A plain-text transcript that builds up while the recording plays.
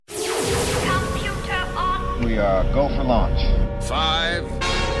we go for launch.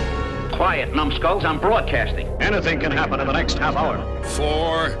 5. Quiet, numbskulls, I'm broadcasting. Anything can happen in the next half hour.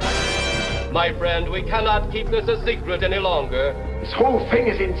 4. My friend, we cannot keep this a secret any longer. This whole thing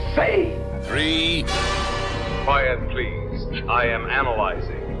is insane. 3. Quiet, please. I am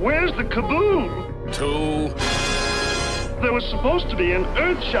analyzing. Where's the kaboom? 2. There was supposed to be an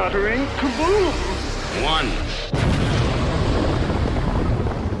earth-shattering kaboom. 1.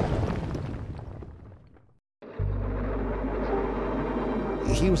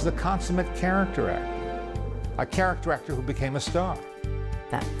 He was the consummate character actor, a character actor who became a star.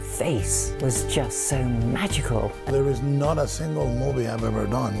 That face was just so magical. There is not a single movie I've ever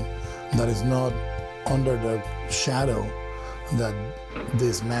done that is not under the shadow that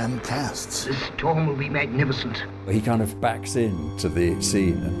this man casts. This storm will be magnificent. He kind of backs into the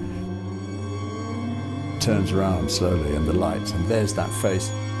scene and turns around slowly and the lights, and there's that face.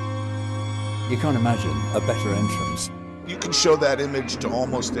 You can't imagine a better entrance. You can show that image to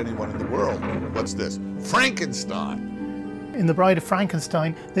almost anyone in the world. What's this? Frankenstein. In The Bride of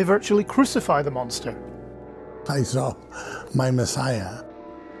Frankenstein, they virtually crucify the monster. I saw my Messiah.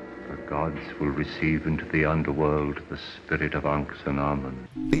 The gods will receive into the underworld the spirit of Ankhsenamun.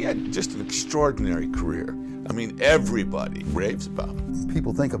 He had just an extraordinary career. I mean, everybody raves about him.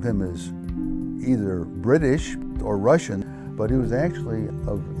 People think of him as either British or Russian, but he was actually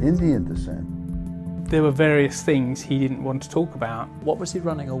of Indian descent. There were various things he didn't want to talk about. What was he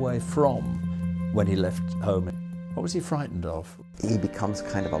running away from when he left home? What was he frightened of? He becomes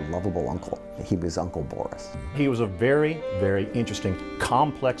kind of a lovable uncle. He was Uncle Boris. He was a very, very interesting,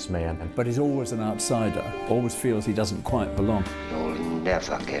 complex man. But he's always an outsider, always feels he doesn't quite belong. You'll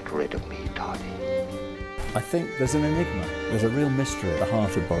never get rid of me, Toddy. I think there's an enigma. There's a real mystery at the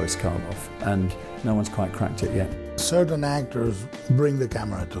heart of Boris Karloff, and no one's quite cracked it yet. Certain actors bring the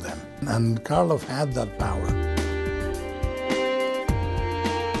camera to them, and Karloff had that power.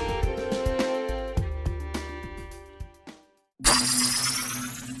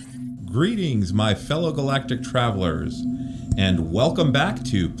 Greetings, my fellow galactic travelers, and welcome back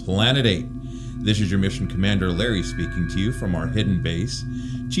to Planet 8. This is your mission commander Larry speaking to you from our hidden base.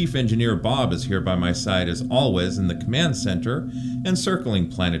 Chief Engineer Bob is here by my side as always in the command center, and circling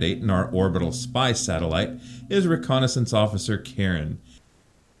Planet 8 in our orbital spy satellite is Reconnaissance Officer Karen.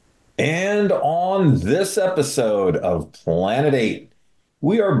 And on this episode of Planet 8,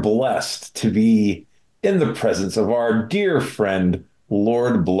 we are blessed to be in the presence of our dear friend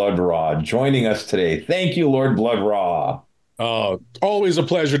Lord Bloodraw joining us today. Thank you, Lord Bloodraw. Always a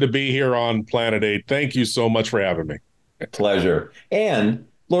pleasure to be here on Planet 8. Thank you so much for having me. Pleasure. And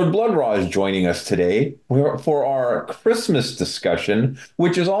Lord Bloodraw is joining us today for our Christmas discussion,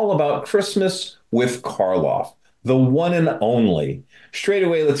 which is all about Christmas with Karloff, the one and only. Straight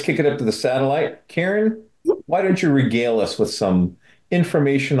away, let's kick it up to the satellite. Karen, why don't you regale us with some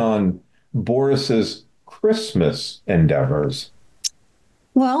information on Boris's Christmas endeavors?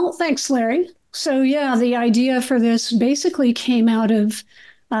 Well, thanks, Larry. So, yeah, the idea for this basically came out of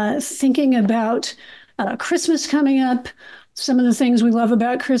thinking about Christmas coming up, some of the things we love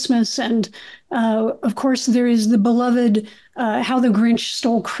about Christmas. And, of course, there is the beloved How the Grinch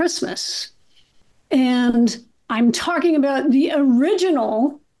Stole Christmas. And I'm talking about the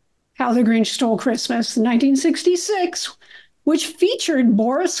original How the Grinch Stole Christmas, 1966, which featured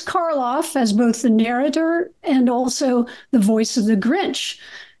Boris Karloff as both the narrator and also the voice of the Grinch.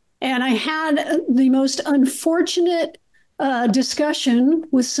 And I had the most unfortunate discussion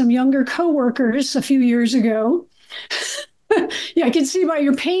with some younger coworkers a few years ago. Yeah, I can see by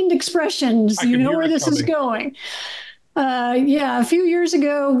your pained expressions, you know where this is going. A few years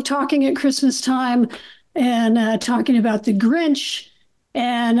ago, talking at Christmas time and talking about the Grinch,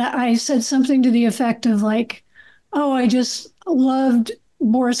 and I said something to the effect of like, oh, I just loved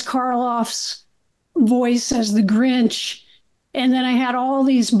Boris Karloff's voice as the Grinch. And then I had all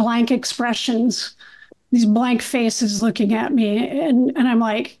these blank expressions, these blank faces looking at me. And I'm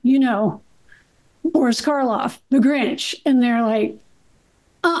like, Boris Karloff, the Grinch. And they're like,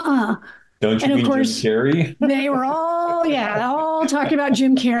 Don't you mean Jim Carrey? They were all talking about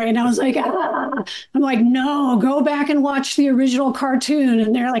Jim Carrey. And I was like, I'm like, no, go back and watch the original cartoon.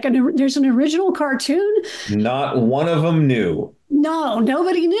 And they're like, there's an original cartoon? Not one of them knew. No,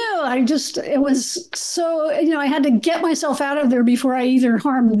 nobody knew. It was so, I had to get myself out of there before I either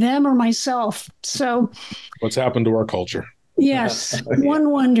harmed them or myself. So what's happened to our culture? Yes,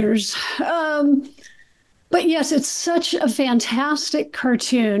 one wonders. But yes, it's such a fantastic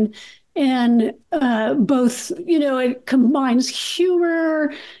cartoon. And both, it combines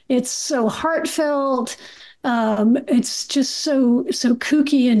humor. It's so heartfelt. It's just so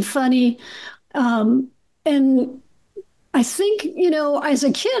kooky and funny. And I think, as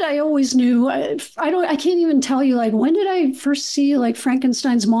a kid, I always knew. I can't even tell you, like, when did I first see like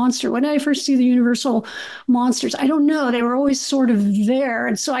Frankenstein's monster? When did I first see the Universal monsters? I don't know. They were always sort of there,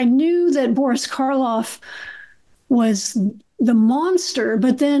 and so I knew that Boris Karloff was the monster.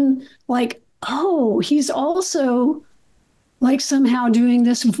 But then, like, oh, he's also like somehow doing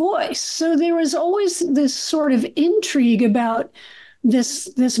this voice. So there was always this sort of intrigue about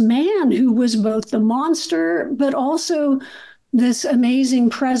this man who was both the monster but also this amazing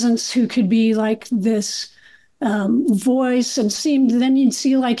presence who could be like this voice, and seemed, then you'd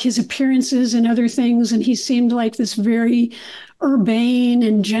see like his appearances and other things, and he seemed like this very urbane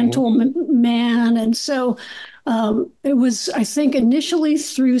and gentle man. And so it was, I think, initially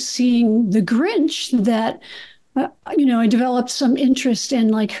through seeing The Grinch that I developed some interest in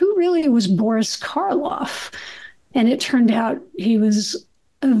like who really was Boris Karloff. And it turned out he was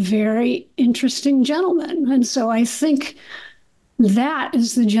a very interesting gentleman. And so I think that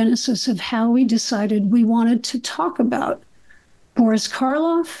is the genesis of how we decided we wanted to talk about Boris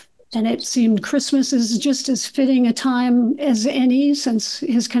Karloff. And it seemed Christmas is just as fitting a time as any, since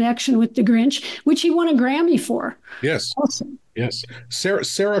his connection with The Grinch, which he won a Grammy for. Yes. Awesome. Yes.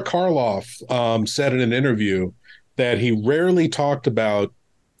 Sarah Karloff said in an interview that he rarely talked about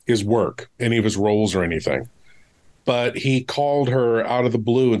his work, any of his roles or anything. But he called her out of the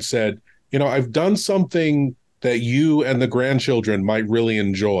blue and said, I've done something that you and the grandchildren might really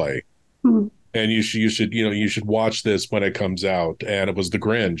enjoy. Mm-hmm. And you should watch this when it comes out. And it was The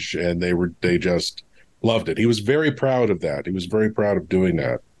Grinch, and they just loved it. He was very proud of that. He was very proud of doing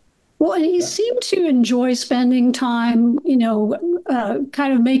that. Well, and he seemed to enjoy spending time,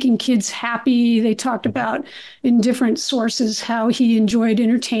 kind of making kids happy. They talked about in different sources how he enjoyed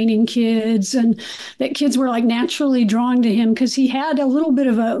entertaining kids, and that kids were like naturally drawn to him because he had a little bit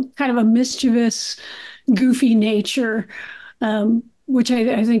of a kind of a mischievous, goofy nature, which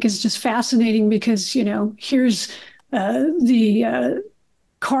I think is just fascinating because, here's the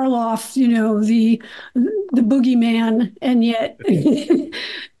Karloff, the boogeyman, and yet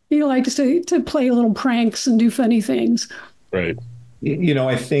he likes to play little pranks and do funny things. Right.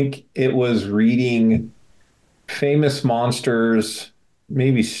 I think it was reading Famous Monsters,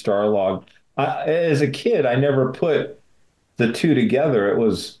 maybe Starlog. As a kid, I never put the two together. It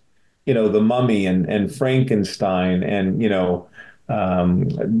was, the Mummy and Frankenstein and,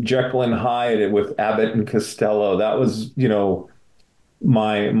 Jekyll and Hyde with Abbott and Costello. That was,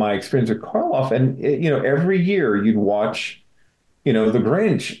 my experience with Karloff. And, every year you'd watch The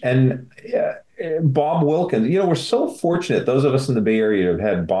Grinch and Bob Wilkins. We're so fortunate, those of us in the Bay Area, have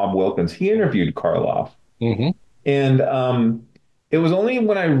had Bob Wilkins. He interviewed Karloff. Mm-hmm. And it was only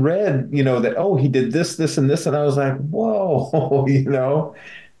when I read, that, he did this, this, and this. And I was like, whoa,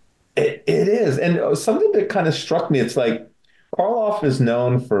 it is. And something that kind of struck me, it's like Karloff is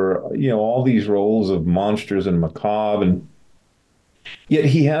known for, all these roles of monsters and macabre, and yet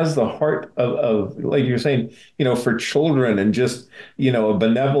he has the heart of like you're saying, for children, and just, a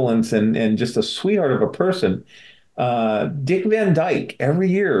benevolence and just a sweetheart of a person. Dick Van Dyke every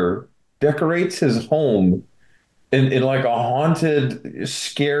year decorates his home in like a haunted,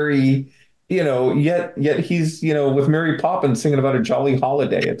 scary, yet he's, with Mary Poppins singing about a jolly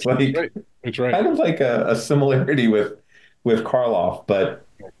holiday. It's like, That's right. Kind of like a similarity with Karloff, but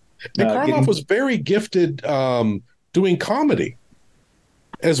Karloff was very gifted doing comedy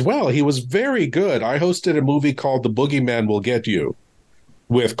as well. He was very good. I hosted a movie called The Boogeyman Will Get You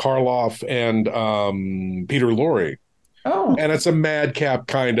with Karloff and Peter Lorre. Oh. And it's a madcap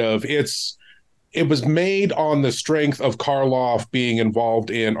kind of, it was made on the strength of Karloff being involved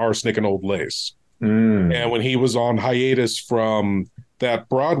in Arsenic and Old Lace. And when he was on hiatus from that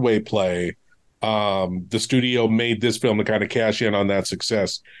Broadway play, the studio made this film to kind of cash in on that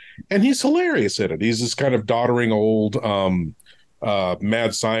success. And he's hilarious in it. He's this kind of doddering old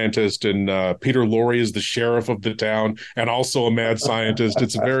mad scientist, and Peter Lorre is the sheriff of the town and also a mad scientist.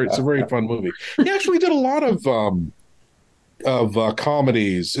 It's a very fun movie. He actually did a lot of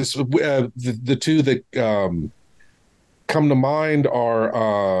comedies. The two that come to mind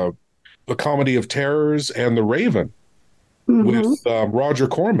are The Comedy of Terrors and The Raven with Roger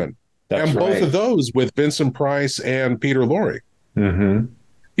Corman. That's both of those with Vincent Price and Peter Lorre. Mm-hmm.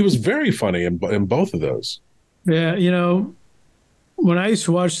 He was very funny in both of those. Yeah, when I used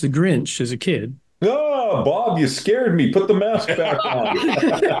to watch The Grinch as a kid. Oh, Bob, you scared me. Put the mask back on.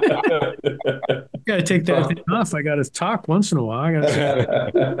 Got to take that thing off. I got to talk once in a while.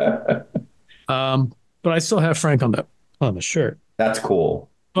 But I still have Frank on the shirt. That's cool.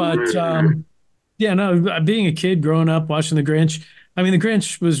 But being a kid growing up watching The Grinch. I mean, The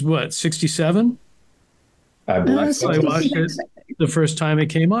Grinch was what, 67? I I watched it the first time it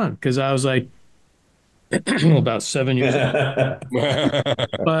came on because I was like about 7 years old.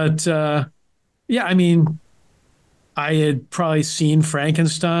 But yeah, I mean, I had probably seen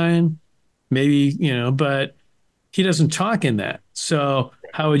Frankenstein, maybe, but he doesn't talk in that. So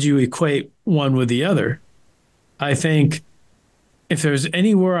how would you equate one with the other? I think if there's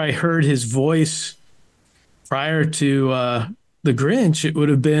anywhere I heard his voice prior to The Grinch, it would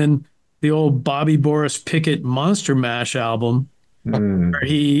have been the old Bobby Boris Pickett Monster Mash album, where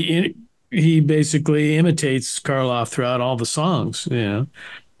he basically imitates Karloff throughout all the songs,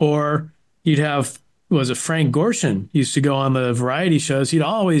 Or you'd have, was it Frank Gorshin used to go on the variety shows? He'd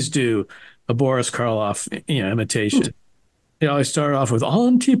always do a Boris Karloff, imitation. He always started off with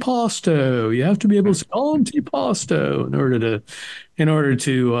antipasto. You have to be able to say antipasto in order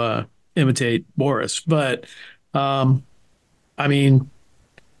to imitate Boris. But I mean,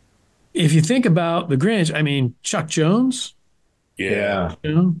 if you think about the Grinch, I mean, Chuck Jones, Yeah.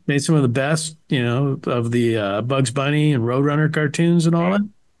 made some of the best, of the Bugs Bunny and Roadrunner cartoons and all that.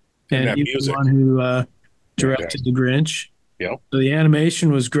 And that he was the one who directed the Grinch. Yep. So the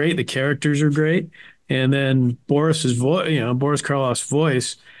animation was great. The characters are great. And then Boris's voice, Boris Karloff's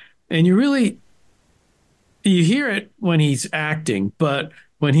voice. And you hear it when he's acting, but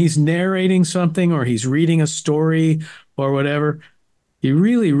when he's narrating something or he's reading a story or whatever, you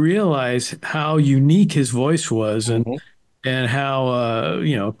really realize how unique his voice was and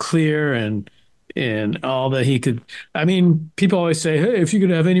how clear and all that he could. I mean, people always say, hey, if you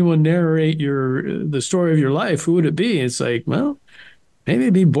could have anyone narrate the story of your life, who would it be? It's like, well, maybe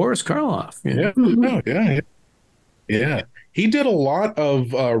it'd be Boris Karloff. Yeah. He did a lot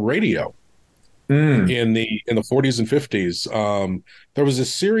of radio in the 40s and 50s. There was a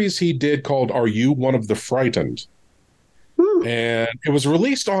series he did called Are You One of the Frightened? And it was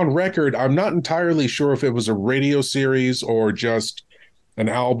released on record. I'm not entirely sure if it was a radio series or just an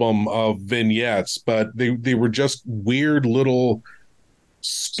album of vignettes, but they were just weird little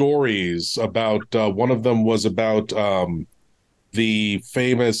stories about one of them was about the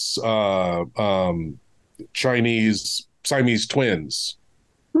famous Chinese Siamese twins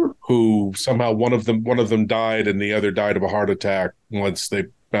who somehow one of them died and the other died of a heart attack once they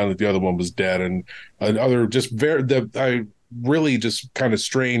found that the other one was dead, and other just really just kind of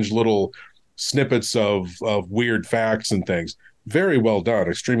strange little snippets of weird facts and things. Very well done,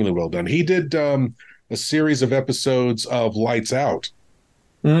 extremely well done. He did a series of episodes of Lights Out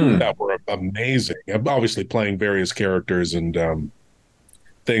that were amazing, obviously playing various characters and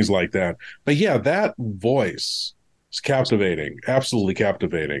things like that. But yeah, that voice is captivating, absolutely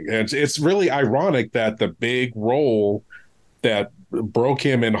captivating. And it's really ironic that the big role that broke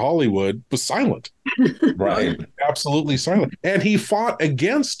him in Hollywood was silent. Right. Absolutely silent. And he fought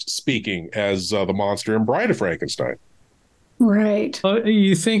against speaking as the monster in Bride of Frankenstein. Right.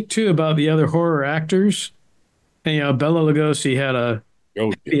 You think too about the other horror actors. And, Bela Lugosi had a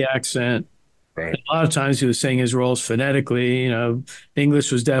heavy accent. Right. A lot of times he was saying his roles phonetically.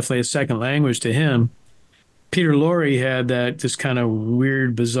 English was definitely a second language to him. Peter Lorre had that just kind of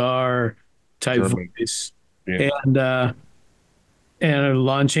weird, bizarre type voice. Yeah. And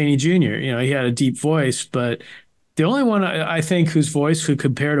Lon Chaney Jr., he had a deep voice, but the only one I think whose voice could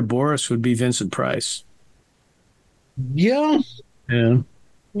compare to Boris would be Vincent Price. Yeah.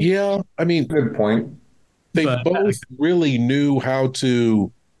 Yeah. I mean, good point. They both really knew how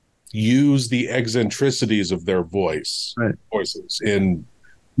to use the eccentricities of their voices in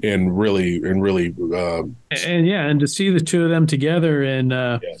really and to see the two of them together in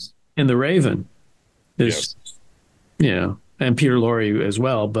The Raven is and Peter Lorre as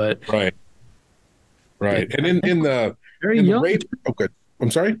well, but right. And in the Raven, okay, I'm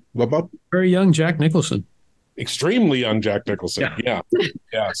sorry, what about very young Jack Nicholson? Extremely young Jack Nicholson. Yeah.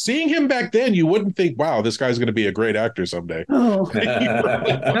 Seeing him back then, you wouldn't think, wow, this guy's going to be a great actor someday. Oh,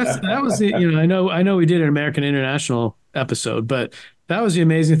 that was the, I know we did an American International episode, but that was the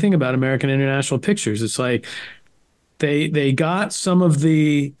amazing thing about American International Pictures. It's like they got some of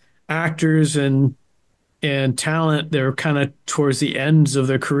the actors and talent. They're kind of towards the ends of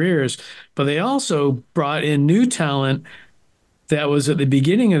their careers, but they also brought in new talent that was at the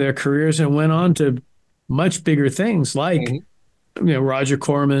beginning of their careers and went on to much bigger things like, Roger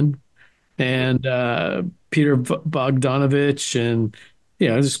Corman and Peter Bogdanovich and,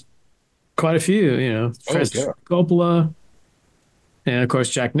 just quite a few, Francis Coppola and of course,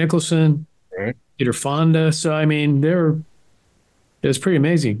 Jack Nicholson, Peter Fonda. So, I mean, it was pretty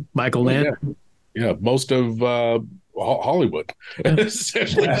amazing. Michael Landon. Yeah, most of Hollywood.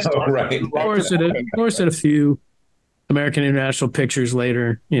 Essentially. Right. Of course, at a few American International Pictures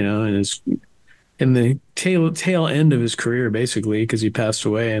later, in in the tail end of his career, basically, because he passed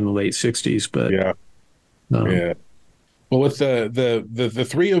away in the late 60s. But yeah. Well, with the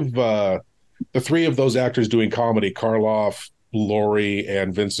three of those actors doing comedy, Karloff, Laurie,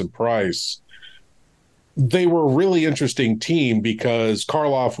 and Vincent Price, they were a really interesting team because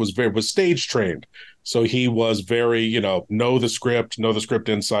Karloff was stage trained. So he was very, know the script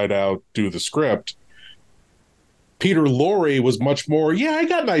inside out, do the script. Peter Lorre was much more, I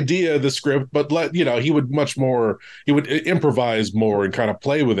got an idea of the script, but he would improvise more and kind of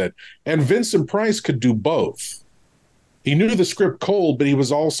play with it. And Vincent Price could do both. He knew the script cold, but he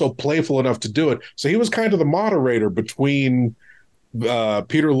was also playful enough to do it. So he was kind of the moderator between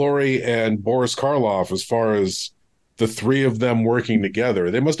Peter Lorre and Boris Karloff as far as the three of them working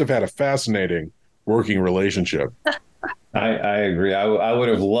together. They must have had a fascinating working relationship. I agree. I would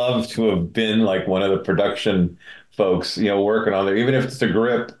have loved to have been like one of the production folks, working on there, even if it's a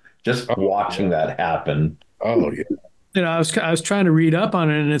grip, just watching that happen. Oh yeah. I was trying to read up on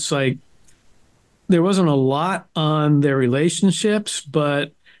it, and it's like there wasn't a lot on their relationships,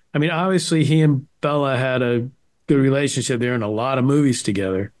 but I mean, obviously he and Bella had a good relationship. They're in a lot of movies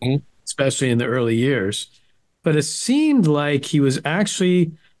together, especially in the early years. But it seemed like he was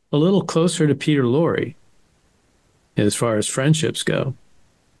actually a little closer to Peter Lorre as far as friendships go.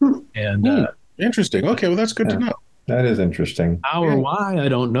 And interesting. Okay, well, that's good to know. That is interesting. How or why, I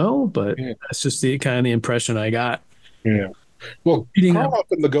don't know, but that's just the kind of the impression I got. Yeah. Well, Karloff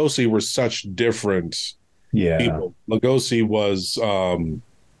and Lugosi were such different people. Lugosi was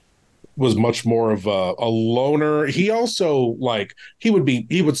much more of a loner. He also he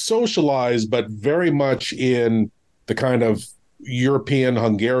would socialize, but very much in the kind of European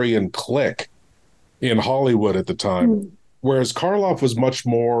Hungarian clique in Hollywood at the time. Whereas Karloff was much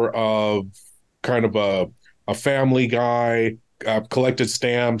more of kind of a family guy, collected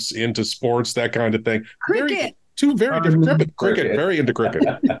stamps, into sports, that kind of thing. Cricket. Two very different cricket, very into cricket,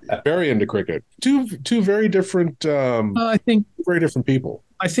 very into cricket. Two very different. I think very different people.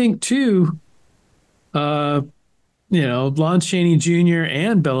 I think too. Lon Chaney Jr.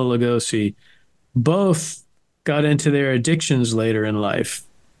 and Bela Lugosi both got into their addictions later in life,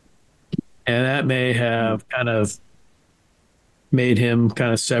 and that may have kind of made him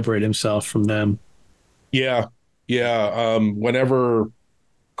kind of separate himself from them. Yeah. Whenever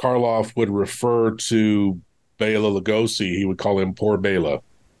Karloff would refer to Bela Lugosi, he would call him poor Bela.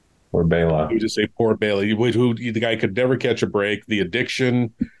 Poor Bela. He would just say poor Bela. The guy could never catch a break. The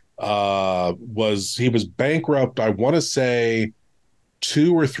addiction he was bankrupt, I want to say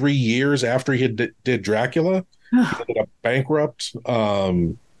 2 or 3 years after he did Dracula. He ended up bankrupt.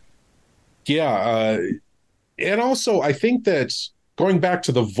 And also I think that going back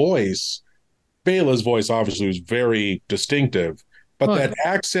to the voice, Bela's voice obviously was very distinctive, but that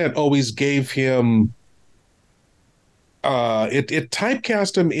accent always gave him it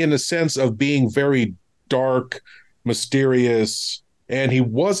typecast him in a sense of being very dark, mysterious, and he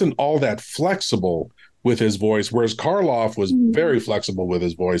wasn't all that flexible with his voice, whereas Karloff was very flexible with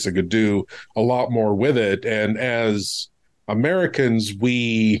his voice and could do a lot more with it. And as Americans,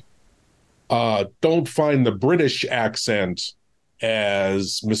 we don't find the British accent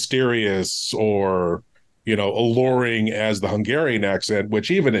as mysterious or alluring as the Hungarian accent, which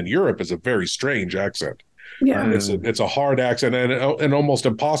even in Europe is a very strange accent. Yeah, it's a hard accent and an almost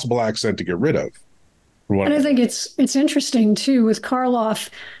impossible accent to get rid of. And I think it's interesting too with Karloff.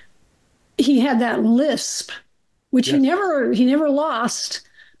 He had that lisp, which he never lost,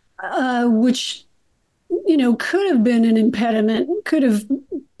 which could have been an impediment, could have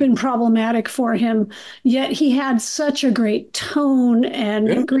been problematic for him. Yet he had such a great tone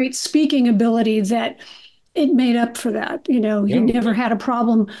and great speaking ability that it made up for that. He never had a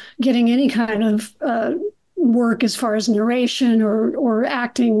problem getting any kind of work as far as narration or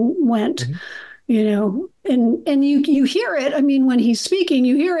acting went. And you hear it. I mean, when he's speaking,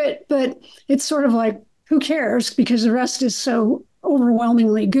 you hear it, but it's sort of like, who cares? Because the rest is so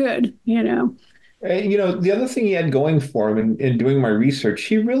overwhelmingly good. The other thing he had going for him in doing my research,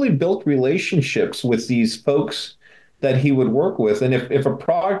 he really built relationships with these folks that he would work with. And if a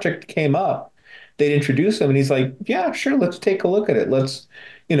project came up, they'd introduce him and he's like, yeah, sure, let's take a look at it. Let's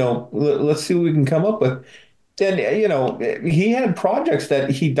see what we can come up with. And, he had projects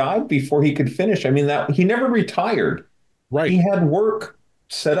that he died before he could finish. I mean, that he never retired. Right. He had work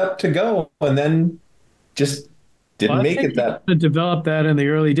set up to go and then just didn't make it that. He developed that in the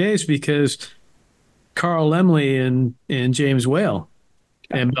early days because Carl Laemmle and James Whale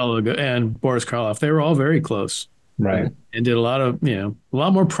and Boris Karloff, they were all very close. Right. And did a lot of, a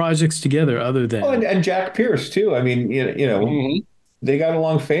lot more projects together other than. Oh, and Jack Pierce too. I mean, they got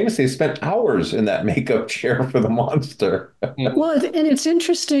along famous. They spent hours in that makeup chair for the monster. Well, and it's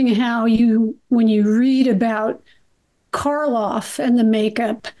interesting how when you read about Karloff and the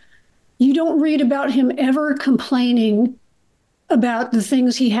makeup, you don't read about him ever complaining about the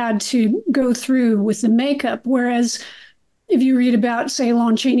things he had to go through with the makeup. Whereas if you read about, say,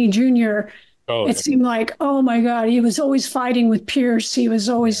 Lon Chaney Jr., it seemed like, oh my God, he was always fighting with Pierce. He was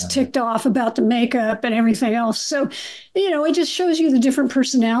always ticked off about the makeup and everything else. So, it just shows you the different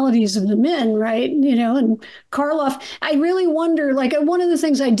personalities of the men, right? And Karloff, I really wonder, like, one of the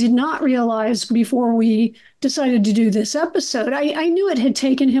things I did not realize before we decided to do this episode, I knew it had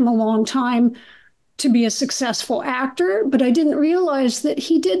taken him a long time to be a successful actor, but I didn't realize that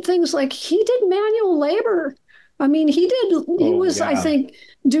he did things like he did manual labor. I mean, he was, I think,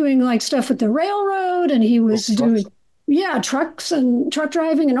 doing like stuff with the railroad, and he was doing, trucks and truck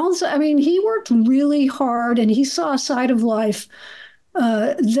driving and all this. I mean, he worked really hard, and he saw a side of life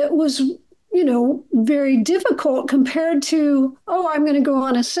that was, very difficult compared to, I'm going to go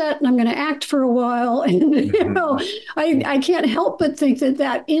on a set and I'm going to act for a while. And, I can't help but think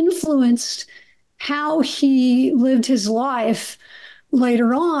that influenced how he lived his life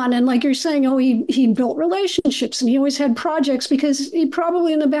later on. And like you're saying, he built relationships and he always had projects because he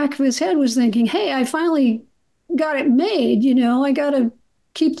probably in the back of his head was thinking, hey, I finally got it made, I got to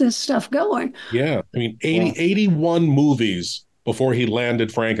keep this stuff going. Yeah. I mean, 81 movies before he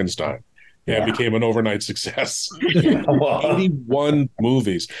landed Frankenstein and became an overnight success. 81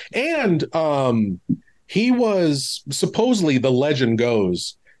 movies. And he was, supposedly the legend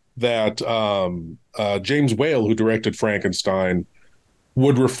goes that James Whale, who directed Frankenstein,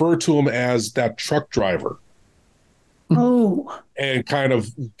 would refer to him as that truck driver. And kind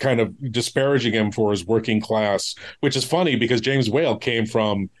of disparaging him for his working class, which is funny because James Whale came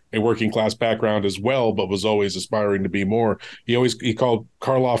from a working class background as well, but was always aspiring to be more. He called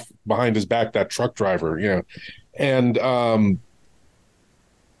Karloff behind his back that truck driver, And and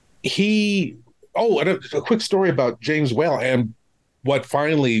a quick story about James Whale and what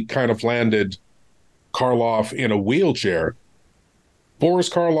finally kind of landed Karloff in a wheelchair. Boris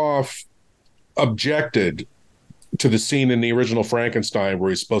Karloff objected to the scene in the original Frankenstein where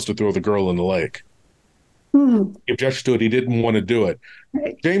he's supposed to throw the girl in the lake. He objected to it. He didn't want to do it.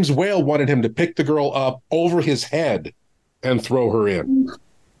 Right. James Whale wanted him to pick the girl up over his head and throw her in.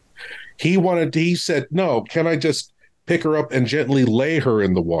 He said, no, can I just pick her up and gently lay her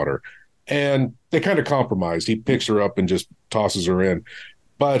in the water? And they kind of compromised. He picks her up and just tosses her in.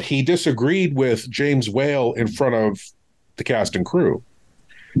 But he disagreed with James Whale in front of the cast and crew.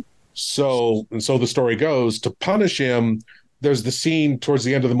 So the story goes, to punish him, there's the scene towards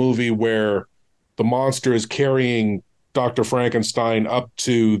the end of the movie where the monster is carrying Dr. Frankenstein up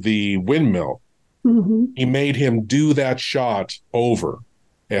to the windmill. He made him do that shot over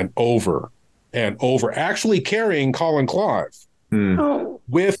and over and over, actually carrying Colin Clive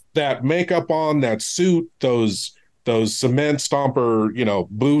with that makeup on, that suit, those cement stomper,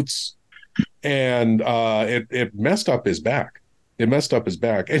 boots, and it messed up his back. It messed up his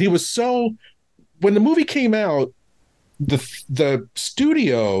back. And he was when the movie came out, the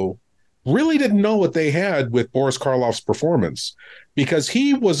studio really didn't know what they had with Boris Karloff's performance because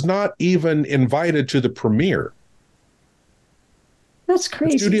he was not even invited to the premiere. That's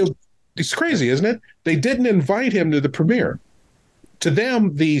crazy. It's crazy, isn't it? They didn't invite him to the premiere. To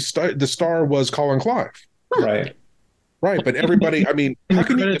them, the star was Colin Clive. Right. Right. But everybody, I mean, how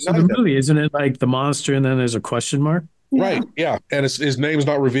can you deny the movie? Isn't it like the monster and then there's a question mark? Right. Yeah. And his name's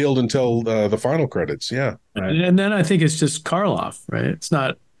not revealed until the final credits. Yeah. Right. And then I think it's just Karloff, right? It's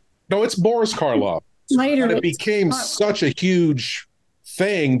not. No, it's Boris Karloff. Later, it became such a huge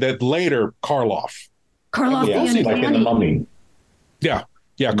thing that later Karloff. Karloff the Uncanny. Like in The Mummy. Yeah.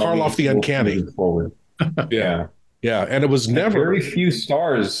 Yeah. Karloff the Uncanny. Forward. Yeah. Yeah. And it was never. Very few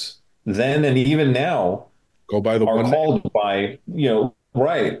stars then and even now go by the are one called name. by,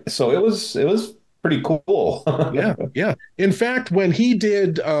 right. So it was pretty cool. Yeah. In fact, when he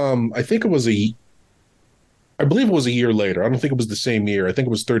did, I believe it was a year later. I don't think it was the same year. I think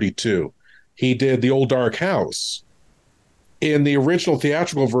it was 32. He did The Old Dark House. In the original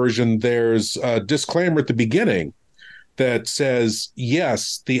theatrical version, there's a disclaimer at the beginning that says,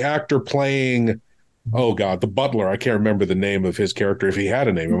 yes, the actor playing, the butler. I can't remember the name of his character. If he had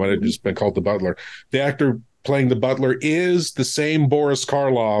a name, it might have just been called the butler. The actor playing the butler is the same Boris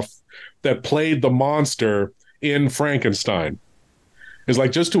Karloff that played the monster in Frankenstein. Is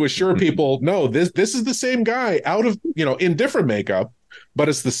like just to assure people, no, this is the same guy out of, in different makeup, but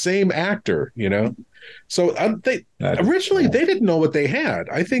it's the same actor, So they originally they didn't know what they had.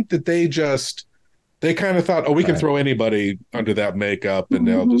 I think that they just They kind of thought, oh, we can throw anybody under that makeup and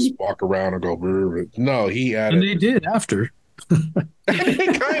they'll just walk around and go. Brr. No, he added. And they did after. They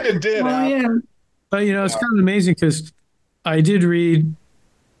kind of did. Oh, yeah. But it's kind of amazing because I did read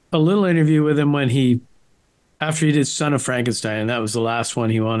a little interview with him after he did Son of Frankenstein, and that was the last one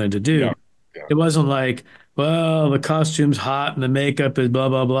he wanted to do. Yeah. It wasn't like, well, the costume's hot and the makeup is blah,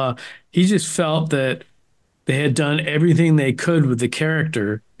 blah, blah. He just felt that they had done everything they could with the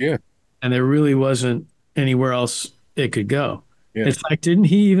character. Yeah. And there really wasn't anywhere else it could go. Yeah. In fact, didn't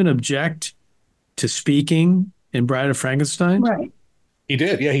he even object to speaking in Bride of Frankenstein? Right. He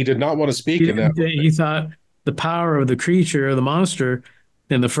did. Yeah, he did not want to speak in that. He thought the power of the creature or the monster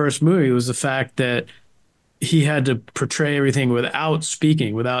in the first movie was the fact that he had to portray everything without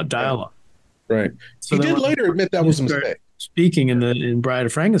speaking, without dialogue. Right. So he did later admit that was a mistake. Speaking in Bride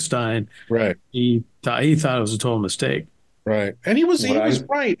of Frankenstein, right? He thought it was a total mistake. Right. And he was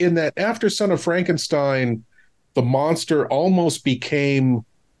right in that after Son of Frankenstein, the monster almost became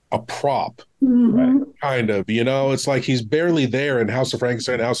a prop. Mm-hmm. Kind of, it's like he's barely there in House of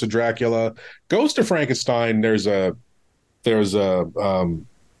Frankenstein, House of Dracula. Ghost of Frankenstein, there's a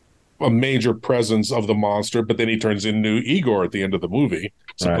major presence of the monster, but then he turns into Igor at the end of the movie,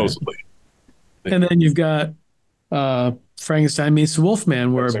 supposedly. Right. And then you've got Frankenstein meets the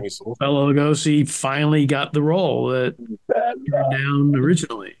Wolfman, where Bela Lugosi finally got the role that turned down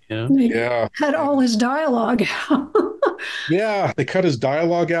originally. Yeah, had all his dialogue. Yeah, they cut his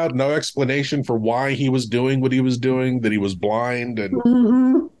dialogue out. No explanation for why he was doing what he was doing. That he was blind and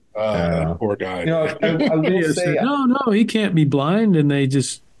poor guy. I will say, no, he can't be blind, and they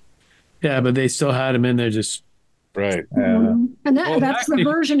just but they still had him in there just. Right. And that's the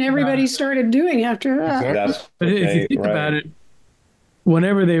version everybody started doing after that. Exactly. But if you think about it,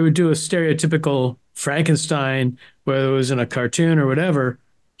 whenever they would do a stereotypical Frankenstein, whether it was in a cartoon or whatever,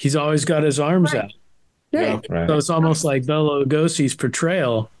 he's always got his arms out. Yeah. Right. So it's almost like Bela Lugosi's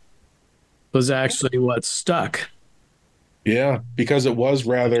portrayal was actually what stuck. Yeah, because it was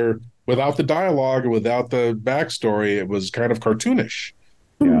rather, without the dialogue or without the backstory, it was kind of cartoonish.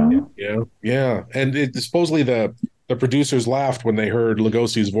 Yeah. And supposedly the producers laughed when they heard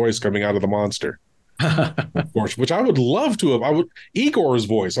Lugosi's voice coming out of the monster. Of course, which I would love to have. Igor's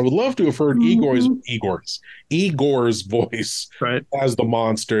voice. I would love to have heard Igor's voice as the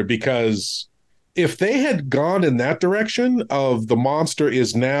monster, because if they had gone in that direction of the monster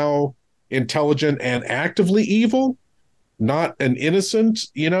is now intelligent and actively evil, not an innocent,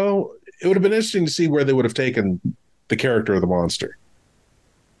 it would have been interesting to see where they would have taken the character of the monster.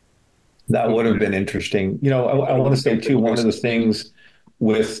 That would have been interesting. I want to say too, one of the things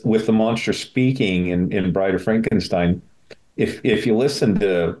with the monster speaking in Bride of Frankenstein, if you listen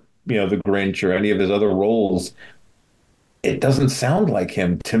to the Grinch or any of his other roles, it doesn't sound like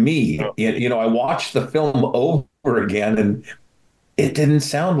him to me. I watched the film over again, and it didn't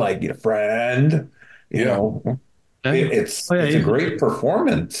sound like your friend. It's a great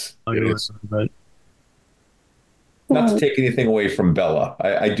performance. It is. Not to take anything away from Bella.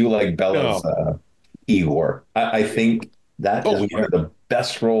 I do like Bella's Igor. I think that is one of the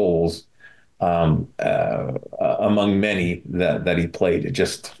best roles among many that he played. It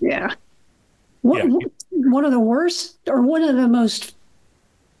just one of the worst, or one of the most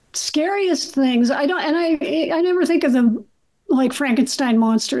scariest things. I never think of them like Frankenstein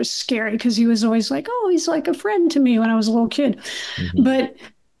monster as scary, because he was always like, oh, he's like a friend to me when I was a little kid. Mm-hmm. But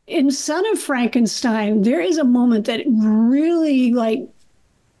in Son of Frankenstein, there is a moment that really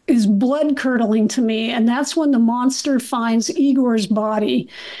is blood curdling to me. And that's when the monster finds Igor's body,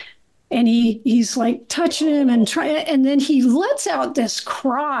 and he's like touching him and then he lets out this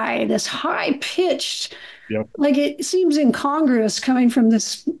cry, this high pitched, like it seems incongruous coming from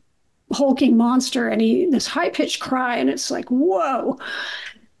this hulking monster, and this high pitched cry, and it's like, whoa.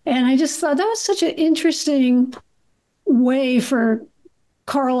 And I just thought that was such an interesting way for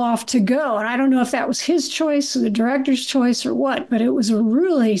Karloff to go. And I don't know if that was his choice or the director's choice or what, but it was a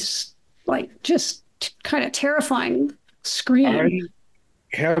really just kind of terrifying scream.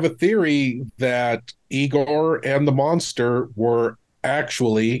 I have a theory that Igor and the monster were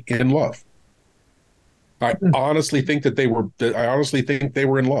actually in love. I honestly think they were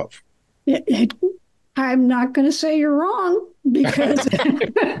in love. I'm not going to say you're wrong, because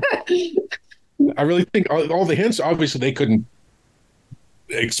I really think all the hints, obviously they couldn't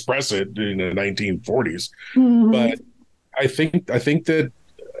express it in the 1940s, but I think that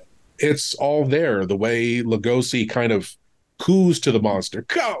it's all there. The way Lugosi kind of coos to the monster,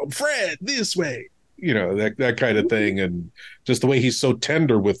 come Fred this way, that kind of thing, and just the way he's so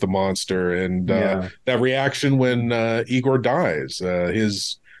tender with the monster, and that reaction when Igor dies,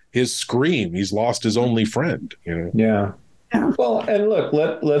 his scream. He's lost his only friend. Yeah. Well, and look,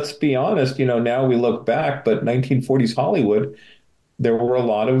 let's be honest. Now we look back, but 1940s Hollywood, there were a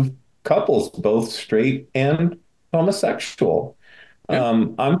lot of couples, both straight and homosexual.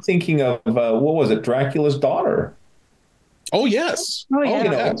 I'm thinking of what was it, Dracula's Daughter? Oh yes. Oh yeah.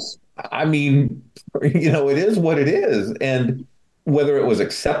 Yes. I mean, it is what it is, and whether it was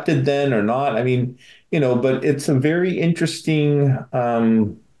accepted then or not, I mean, but it's a very interesting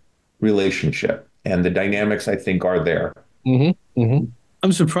relationship, and the dynamics I think are there. Mm-hmm. Mm-hmm.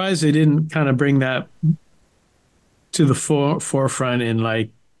 I'm surprised they didn't kind of bring that to the forefront in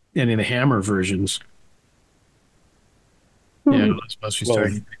like any of the Hammer versions. Yeah, that's supposed to be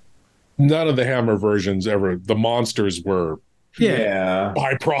starting. None of the Hammer versions ever. The monsters were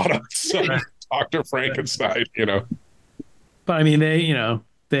byproducts of Dr. Frankenstein. But I mean, they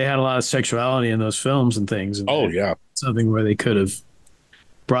had a lot of sexuality in those films and things. And something where they could have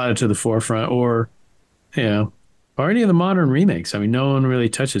brought it to the forefront, or any of the modern remakes. I mean, no one really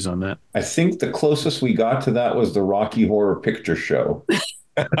touches on that. I think the closest we got to that was the Rocky Horror Picture Show.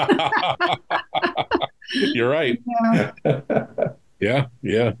 You're right. Yeah,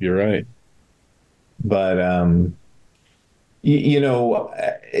 you're right. But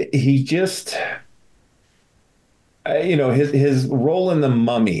he just his role in The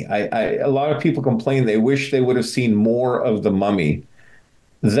Mummy. A lot of people complain they wish they would have seen more of The Mummy.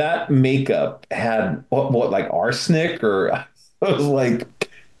 That makeup had what like arsenic, or it was like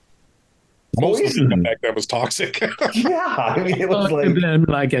most of the back then was toxic. Yeah, I mean, it was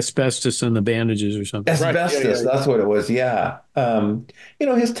like asbestos in the bandages or something. Asbestos, right. That's what it was. Yeah.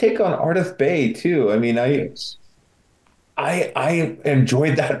 His take on Ardith Bay too. I mean, I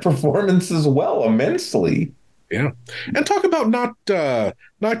enjoyed that performance as well immensely. Yeah, and talk about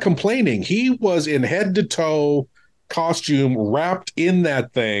not complaining. He was in head to toe costume, wrapped in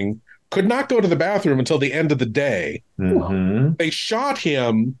that thing. Could not go to the bathroom until the end of the day. Mm-hmm. They shot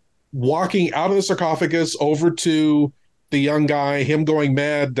him walking out of the sarcophagus over to the young guy, him going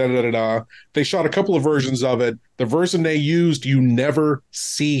mad, da-da-da-da. They shot a couple of versions of it. The version they used, you never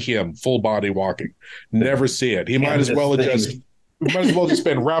see him full body walking. Never see it. He might as well just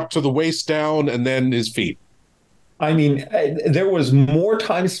been wrapped to the waist down and then his feet. I mean, there was more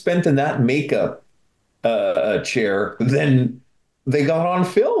time spent in that makeup chair than they got on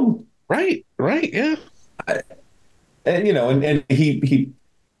film. Right, yeah. And he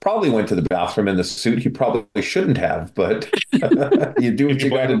probably went to the bathroom in the suit. He probably shouldn't have, but you do what you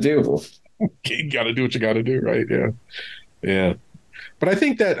got to do. You got to do what you got to do, right? Yeah. But I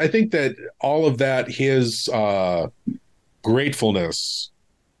think that all of that, his gratefulness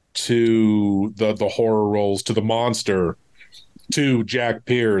to the horror roles, to the monster, to Jack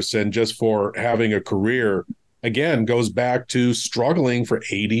Pierce, and just for having a career, again, goes back to struggling for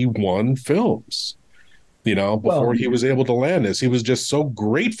 81 films. Before he was able to land this. He was just so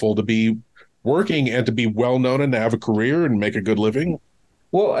grateful to be working and to be well known and to have a career and make a good living.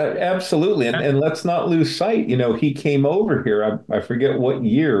 Well, absolutely. And let's not lose sight. He came over here, I forget what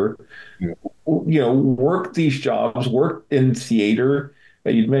year, worked these jobs, worked in theater.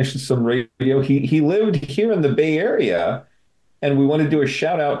 You'd mentioned some radio. He lived here in the Bay Area. And we want to do a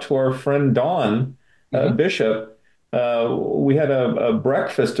shout out to our friend Don Bishop. We had a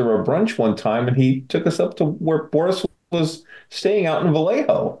breakfast or a brunch one time, and he took us up to where Boris was staying out in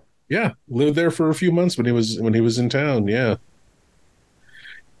Vallejo. Yeah, lived there for a few months when he was in town. Yeah.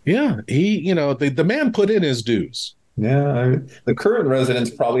 He, the man put in his dues. Yeah, the current residents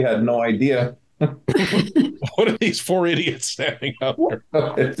probably had no idea. What are these four idiots standing out there?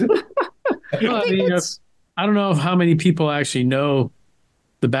 I don't know how many people actually know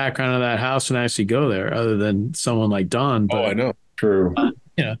the background of that house and actually go there, other than someone like Don. But, I know. True.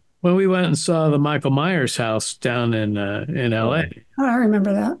 When we went and saw the Michael Myers house down in L.A. Oh, I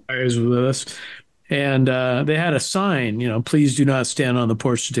remember that. Myers was with us, and they had a sign, please do not stand on the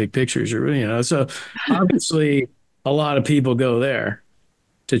porch to take pictures, or so obviously a lot of people go there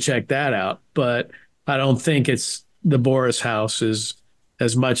to check that out. But I don't think it's the Boris house is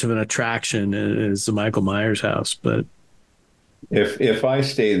as much of an attraction as the Michael Myers house, but. If I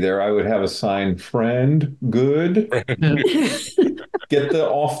stayed there, I would have a sign, friend, good. Get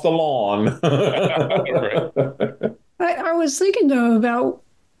off the lawn. I was thinking, though, about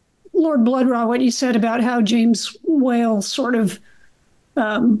Lord Blood-Rah, what you said about how James Whale sort of,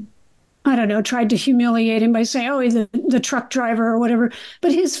 tried to humiliate him by saying, oh, he's the truck driver or whatever.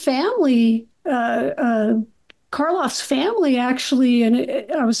 But his family, Karloff's family, actually,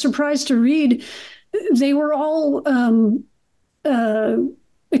 and I was surprised to read, they were all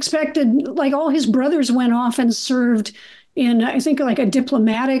expected, like all his brothers went off and served in I think like a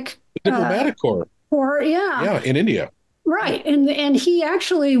diplomatic corps. Corps, yeah. Yeah, in India. Right, and he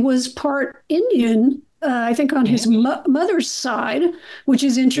actually was part Indian. I think on his mother's side, which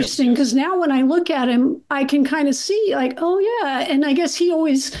is interesting because now when I look at him, I can kind of see like, oh yeah, and I guess he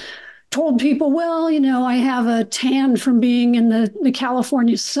always told people, well, I have a tan from being in the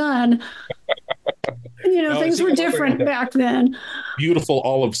California sun. Things were different back then. Beautiful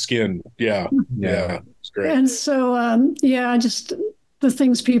olive skin. Yeah. It's great. And so, just the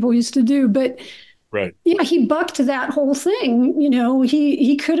things people used to do. But right. Yeah, he bucked that whole thing.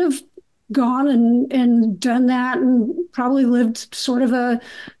 He could have gone and done that and probably lived sort of a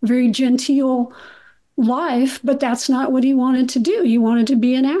very genteel life, but that's not what he wanted to do. He wanted to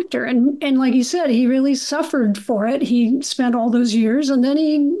be an actor. And like you said, he really suffered for it. He spent all those years and then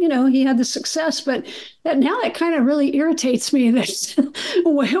he had the success. But now that kind of really irritates me that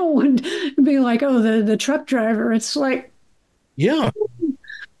Whale would be like, oh, the truck driver. It's like, yeah.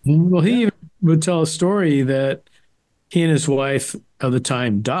 Well, he would tell a story that he and his wife of the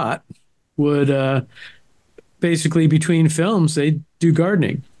time, Dot, would basically between films, they'd do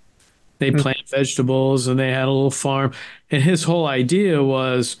gardening. They plant vegetables and they had a little farm. And his whole idea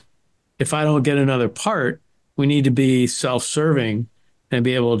was, if I don't get another part, we need to be self-serving and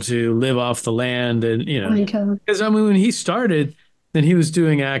be able to live off the land. And, because when he started, then he was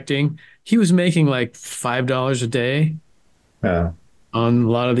doing acting. He was making like $5 a day on a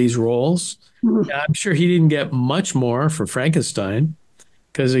lot of these roles. I'm sure he didn't get much more for Frankenstein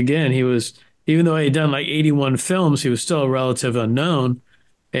because, again, even though he had done like 81 films, he was still a relative unknown.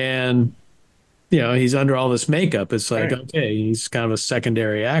 And, he's under all this makeup. It's like, okay, he's kind of a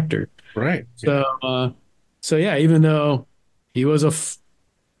secondary actor. Right. So, even though he was a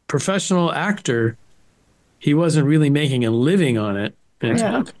professional actor, he wasn't really making a living on it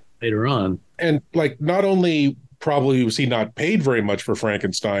until later on. And like, not only probably was he not paid very much for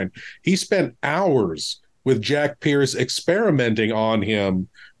Frankenstein, he spent hours with Jack Pierce experimenting on him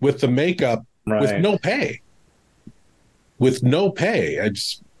with the makeup with no pay. With no pay.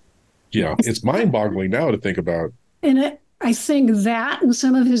 It's mind-boggling now to think about. And I think that and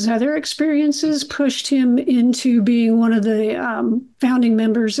some of his other experiences pushed him into being one of the founding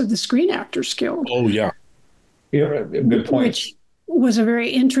members of the Screen Actors Guild. Oh, yeah. Yeah, good point. Which was a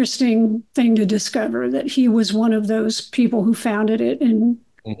very interesting thing to discover, that he was one of those people who founded it in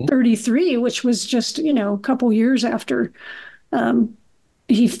 1933, which was just, a couple years after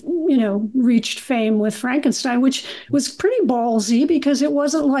he, reached fame with Frankenstein, which was pretty ballsy because it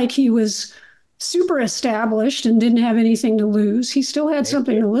wasn't like he was super established and didn't have anything to lose. He still had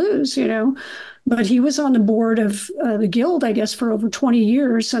something to lose, but he was on the board of the guild, I guess, for over 20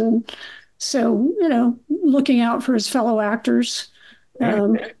 years. And so, looking out for his fellow actors,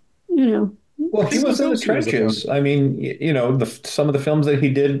 Well, he was in the trenches. I mean, some of the films that he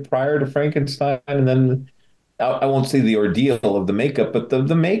did prior to Frankenstein, and then I won't say the ordeal of the makeup, but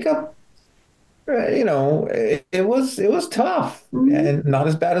the makeup, it was tough and not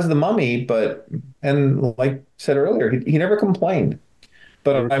as bad as The Mummy, and like I said earlier, he never complained.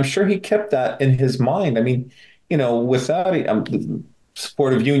 But I'm sure he kept that in his mind. I mean, without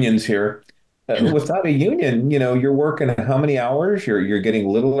supportive unions here. Without a union, you're working how many hours? You're getting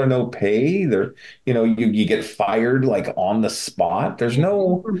little or no pay. You get fired like on the spot. There's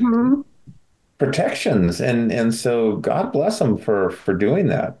no protections, and so God bless him for doing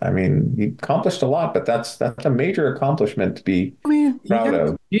that. I mean, he accomplished a lot, but that's a major accomplishment to be proud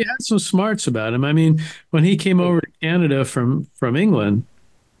of. He had some smarts about him. I mean, when he came over to Canada from England,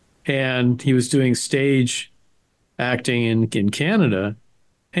 and he was doing stage acting in Canada.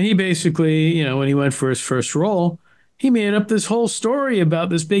 And he basically, when he went for his first role, he made up this whole story about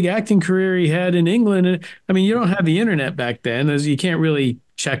this big acting career he had in England. And, I mean, you don't have the internet back then, as you can't really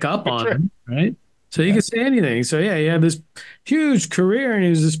check up on him, right? So you could say anything. So, he had this huge career, and he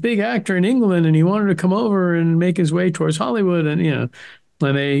was this big actor in England, and he wanted to come over and make his way towards Hollywood. And, and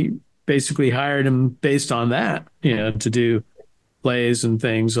they basically hired him based on that, to do plays and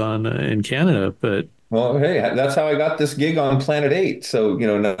things in Canada. But well, hey, that's how I got this gig on Planet 8. So,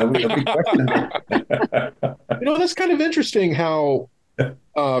 nobody questioned it. That's kind of interesting how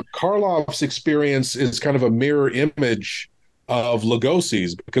Karloff's experience is kind of a mirror image of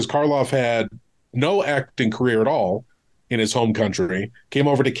Lugosi's, because Karloff had no acting career at all in his home country, came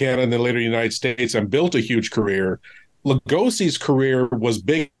over to Canada and then later the United States and built a huge career. Lugosi's career was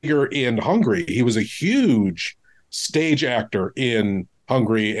bigger in Hungary. He was a huge stage actor in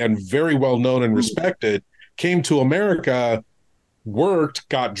Hungary and very well known and respected. Came to America, worked,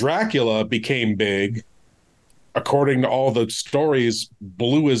 got Dracula, became big. According to all the stories,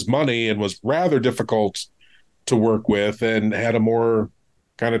 blew his money and was rather difficult to work with and had a more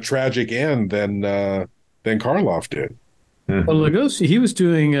kind of tragic end than Karloff did. Well, Lugosi, he was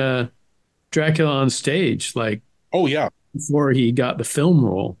doing Dracula on stage, like, oh yeah, before he got the film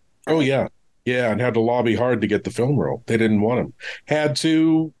role. Oh yeah, yeah, and had to lobby hard to get the film role. They didn't want him.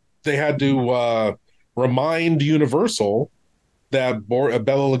 They had to remind Universal that Bela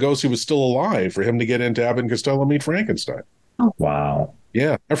Lugosi was still alive for him to get into Abbott and Costello Meet Frankenstein. Oh, wow.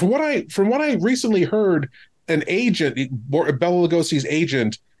 Yeah, and from what I recently heard, an agent, Bela Lugosi's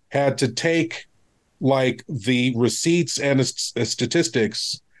agent, had to take like the receipts and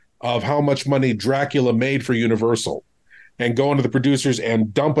statistics of how much money Dracula made for Universal and go into the producers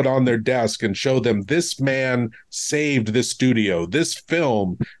and dump it on their desk and show them, this man saved this studio. This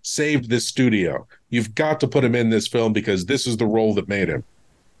film saved this studio. You've got to put him in this film because this is the role that made him.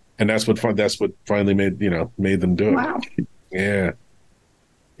 And that's what finally made them do it. Wow. Yeah.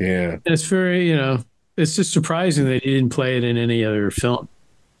 Yeah. It's very, it's just surprising that he didn't play it in any other film.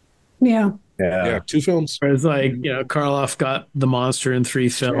 Yeah. Yeah. 2 films. It's like, Karloff got the monster in 3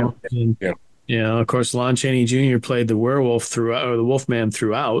 films. Yeah. And, of course, Lon Chaney Jr. played the werewolf throughout, or the Wolfman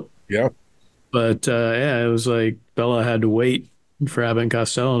throughout. Yeah. But, it was like Bella had to wait for Abbott and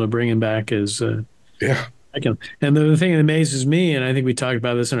Costello to bring him back as yeah. And the thing that amazes me, and I think we talked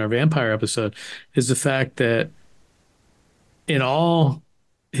about this in our vampire episode, is the fact that in all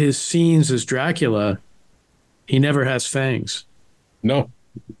his scenes as Dracula, he never has fangs. No.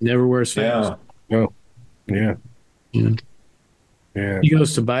 He never wears fangs. Yeah. No. Yeah. Yeah. Yeah. He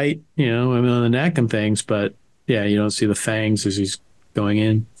goes to bite, on the neck and things, but yeah, you don't see the fangs as he's going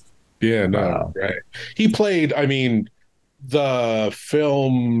in. Yeah, no, Wow. right. He played, the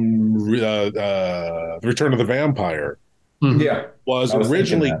film Return of the Vampire Yeah. was I was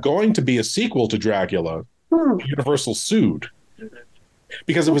originally thinking that. going to be a sequel to Dracula. Universal sued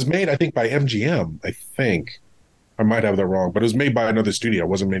because it was made, I think, by MGM. I think I might have that wrong, but it was made by another studio. It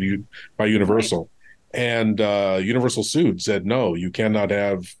wasn't made by Universal. And Universal sued, said, no, you cannot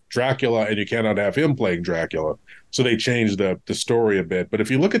have Dracula and you cannot have him playing Dracula. So they changed the story a bit. But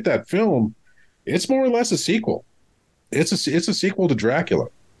if you look at that film, it's more or less a sequel. It's a sequel to Dracula.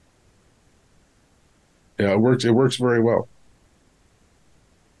 Yeah, it works very well.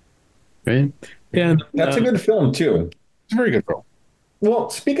 Right. Yeah. That's a good film, too. It's a very good film. Well,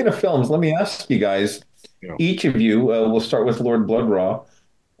 speaking of films, let me ask you guys, each of you, we'll start with Lord Bloodraw.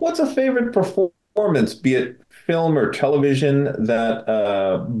 What's a favorite performance, be it film or television,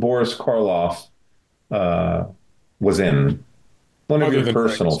 that Boris Karloff was in? One of your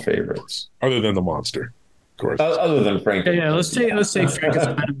personal favorites. Other than The Monster, of course. Other than Frankenstein. Yeah, let's take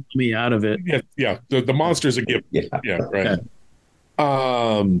Frankenstein me out of it. Yeah. The Monster's a gift. Yeah, right.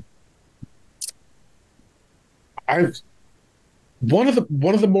 One of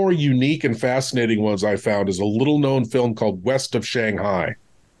the more unique and fascinating ones I found is a little known film called West of Shanghai.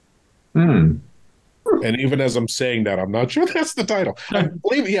 And even as I'm saying that, I'm not sure that's the title. I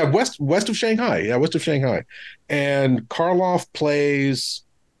believe, West of Shanghai. Yeah, West of Shanghai. And Karloff plays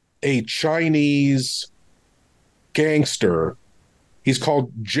a Chinese gangster. He's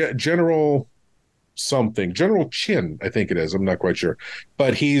called General something, General Chin, I think it is. I'm not quite sure,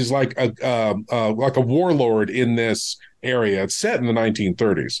 but he's like a warlord in this area. It's set in the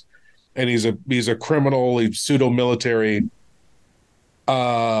 1930s, and he's a criminal. He's pseudo-military,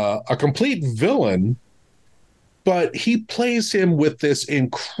 a complete villain, but he plays him with this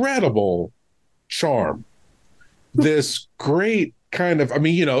incredible charm, this great kind of,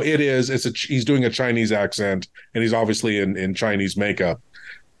 he's doing a Chinese accent, and he's obviously in Chinese makeup,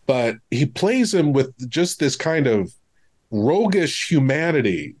 but he plays him with just this kind of roguish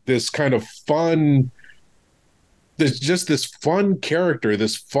humanity, this kind of fun, this fun character,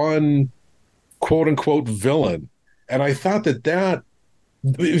 this fun quote unquote villain. And I thought that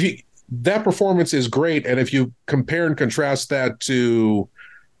performance is great. And if you compare and contrast that to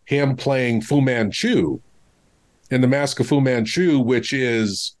him playing Fu Manchu in The Mask of Fu Manchu, which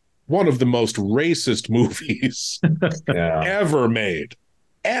is one of the most racist movies ever made.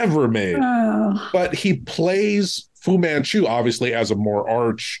 Oh. But he plays Fu Manchu obviously as a more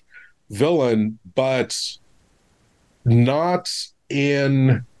arch villain, but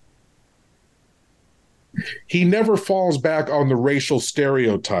he never falls back on the racial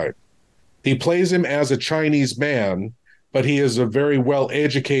stereotype. He plays him as a Chinese man, but he is a very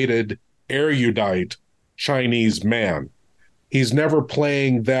well-educated, erudite Chinese man. He's never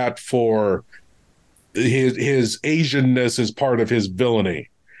playing that for his Asianness is part of his villainy.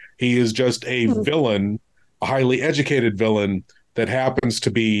 He is just a villain, a highly educated villain that happens to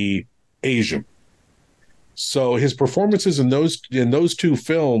be Asian. So his performances in those two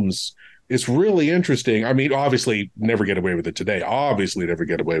films it's really interesting. I mean, obviously, never get away with it today. Obviously, never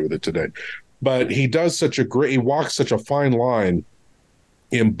get away with it today. But he walks such a fine line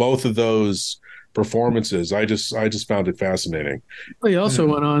in both of those performances. I just found it fascinating. Well, he also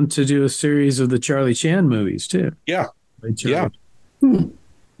went on to do a series of the Charlie Chan movies too. Yeah, yeah.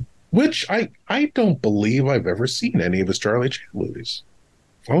 Which I don't believe I've ever seen any of his Charlie Chan movies.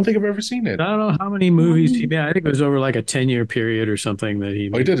 I don't think I've ever seen it. I don't know how many movies he made. I think it was over like a 10-year period or something that he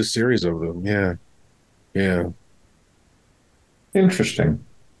made. Oh, he did a series of them. Yeah. Yeah. Interesting.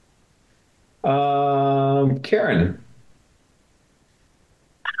 Karen.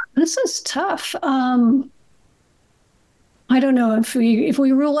 This is tough. I don't know if we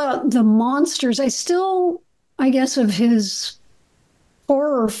rule out the monsters. I guess of his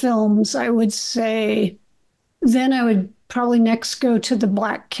horror films, I would say, then I would probably next go to the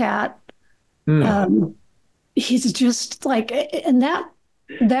Black Cat. He's just like, and that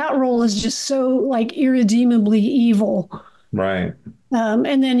role is just so like irredeemably evil. Right.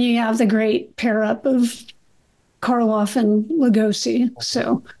 And then you have the great pair up of Karloff and Lugosi.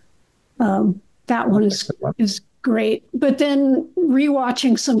 So that one is great. But then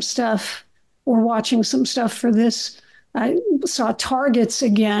rewatching some stuff or watching some stuff for this, I saw Targets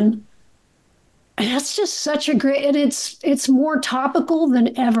again. And that's just such a great, and it's more topical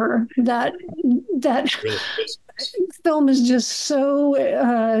than ever. That film is just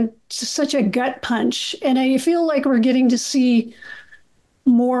such a gut punch, and I feel like we're getting to see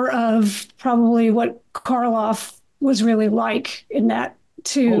more of probably what Karloff was really like in that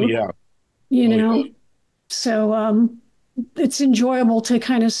too. Oh yeah, you know. Yeah. So it's enjoyable to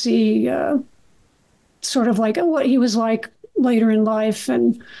kind of see sort of like what he was like later in life,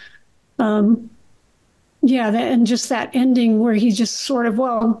 and and just that ending where he just sort of,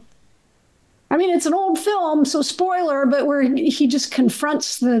 well, I mean, it's an old film, so spoiler, but where he just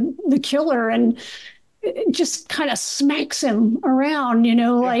confronts the killer and just kind of smacks him around,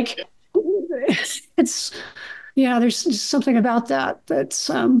 like it's, there's just something about that's,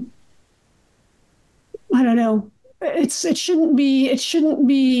 I don't know. It shouldn't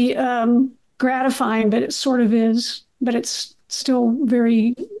be gratifying, but it sort of is, but it's still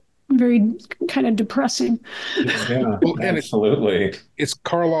very, very kind of depressing. Yeah, absolutely. It's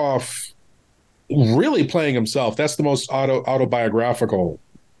Karloff really playing himself. That's the most autobiographical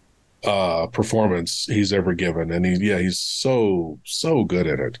performance he's ever given, and he's so good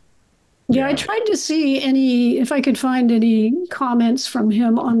at it. Yeah, I tried to see if I could find any comments from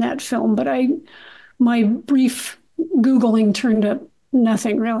him on that film, but my brief Googling turned up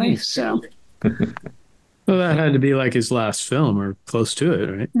nothing really. So. Well, that had to be like his last film or close to it,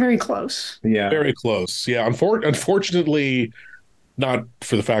 right? Very close. Yeah. Very close. Yeah. Unfortunately, not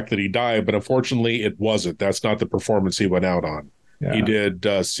for the fact that he died, but unfortunately it wasn't. That's not the performance he went out on. Yeah. He did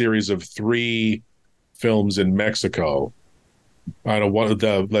a series of 3 films in Mexico. I don't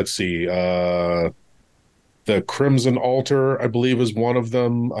know let's see. The Crimson Altar, I believe, is one of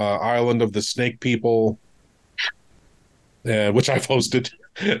them. Island of the Snake People, which I've hosted.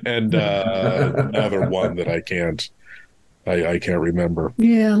 And another one that I can't remember.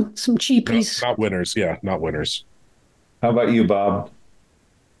 Yeah, some cheapies. Not winners. Yeah, not winners. How about you, Bob?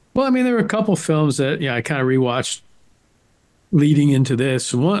 Well, I mean, there were a couple films that I kind of rewatched leading into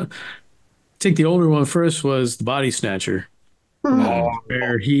this. Take the older one first was The Body Snatcher,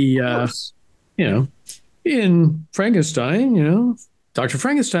 where he, in Frankenstein, Dr.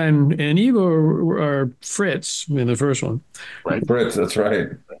 Frankenstein and Igor are Fritz in the first one. Right. Fritz, that's right.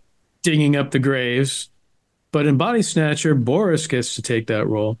 Digging up the graves. But in Body Snatcher, Boris gets to take that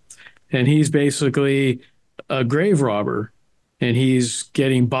role. And he's basically a grave robber. And he's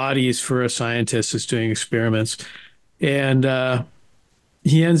getting bodies for a scientist that's doing experiments. And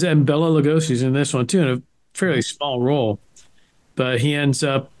he ends up, and Bela Lugosi's in this one too, in a fairly small role. But he ends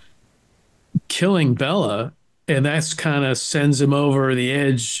up killing Bela. And that's kind of sends him over the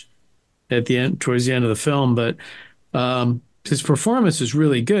edge at the end, towards the end of the film. But his performance is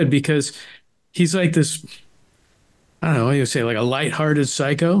really good because he's like this, I don't know what you would say, like a lighthearted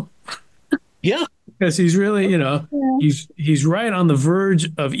psycho. Yeah. Because he's really, he's right on the verge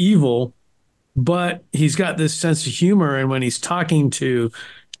of evil, but he's got this sense of humor. And when he's talking to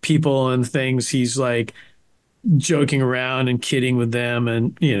people and things, he's like joking around and kidding with them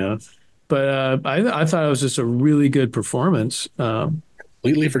and, But I thought it was just a really good performance.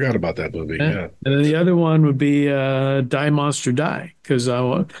 Completely forgot about that movie. Yeah. And then the other one would be Die Monster Die, because I'm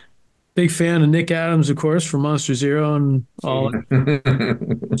a big fan of Nick Adams, of course, from Monster Zero and all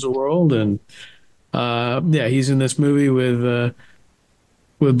the world. And he's in this movie with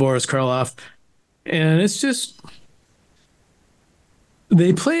Boris Karloff, and it's just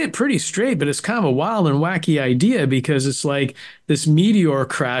they play it pretty straight, but it's kind of a wild and wacky idea because it's like this meteor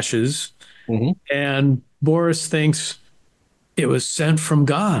crashes and Boris thinks it was sent from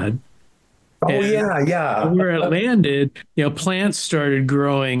God. Oh, and yeah. where it landed, plants started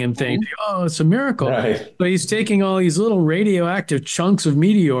growing and thinking, oh, it's a miracle. Right. But he's taking all these little radioactive chunks of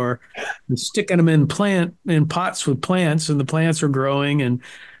meteor and sticking them in pots with plants, and the plants are growing. And,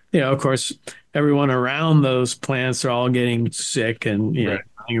 of course, everyone around those plants are all getting sick and,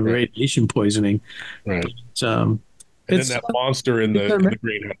 radiation poisoning. Right. And then that monster in the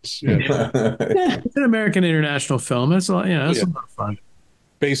greenhouse. Yeah. It's an American international film. It's a lot, it's a lot of fun.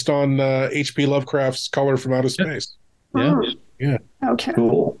 Based on H.P. Lovecraft's Color from Outer Space. Yeah. Yeah. Okay.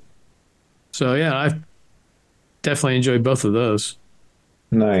 Cool. So, yeah, I definitely enjoyed both of those.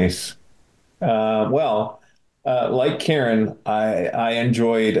 Nice. Like Karen, I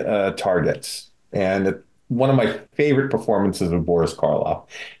enjoyed Targets, and one of my favorite performances of Boris Karloff.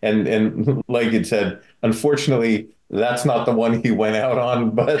 And like you said, unfortunately, that's not the one he went out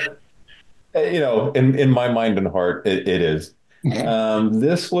on, but in my mind and heart, it is.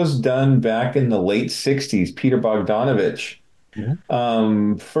 This was done back in the late 60s. Peter Bogdanovich.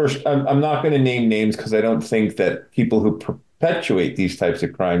 First, I'm not going to name names because I don't think that people who perpetuate these types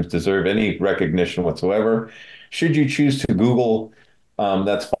of crimes deserve any recognition whatsoever. Should you choose to Google,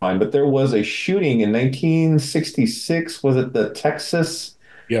 that's fine. But there was a shooting in 1966. Was it the Texas?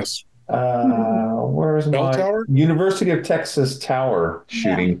 Yes. Where is Bell my Tower? University of Texas Tower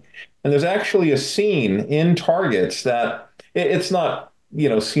shooting. Yeah. And there's actually a scene in Targets that it's not,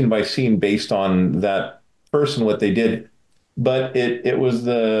 scene by scene based on that person, what they did, but it was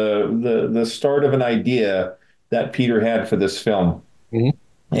the start of an idea that Peter had for this film.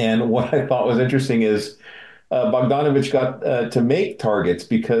 And what I thought was interesting is Bogdanovich got to make Targets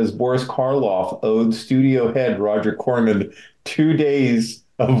because Boris Karloff owed studio head Roger Corman 2 days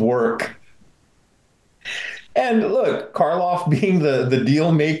of work. And look, Karloff being the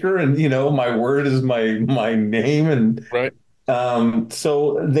deal maker, and my word is my name, and right.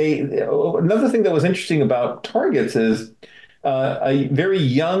 So another thing that was interesting about Targets is a very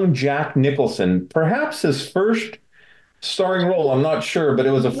young Jack Nicholson, perhaps his first starring role. I'm not sure, but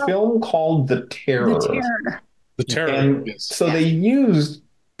it was a film called The Terror. The Terror. And yes. So they used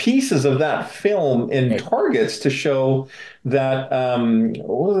pieces of that film in Targets to show that what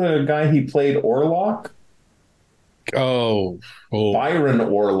was the guy he played, Orlock? Byron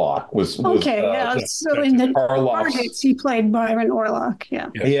Orlock was okay. So in the Karloff's... Targets, he played Byron Orlock.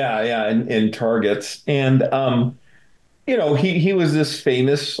 In Targets, and he was this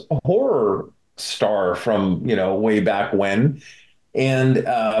famous horror star from way back when,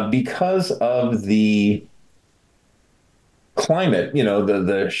 and because of the climate,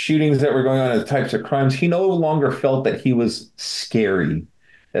 the shootings that were going on and the types of crimes, he no longer felt that he was scary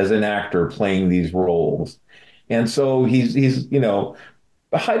as an actor playing these roles. And so he's the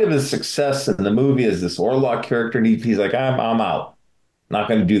height of his success in the movie is this Orlock character, and he's like, I'm out, not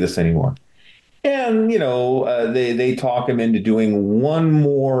going to do this anymore. And they talk him into doing one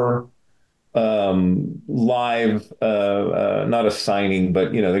more live, not a signing,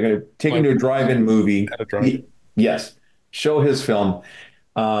 but they're going to take him to a drive-in movie. Yes, show his film.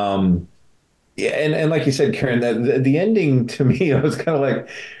 And like you said, Karen, the ending to me, I was kind of like,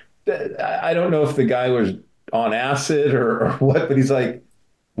 I don't know if the guy was on acid or what, but he's like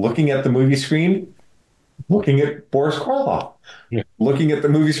looking at the movie screen, looking at Boris Karloff, looking at the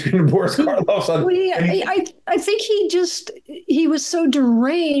movie screen of Boris Karloff. I think he was so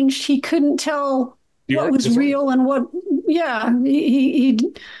deranged he couldn't tell what was real and what. Yeah, he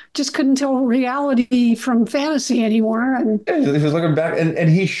just couldn't tell reality from fantasy anymore. And he was looking back, and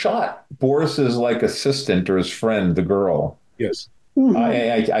he shot Boris's assistant or his friend, the girl. Yes,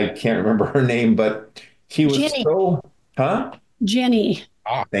 I can't remember her name, but. He was Jenny.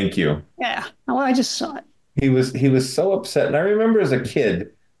 Thank you. Yeah. Well, I just saw it. He was so upset. And I remember as a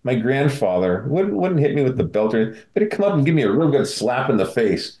kid, my grandfather wouldn't hit me with the belt, but he'd come up and give me a real good slap in the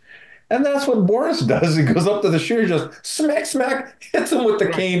face. And that's what Boris does. He goes up to the shooter, just smack, smack, hits him with the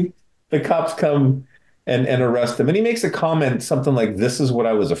cane. The cops come and arrest him. And he makes a comment, something like, "This is what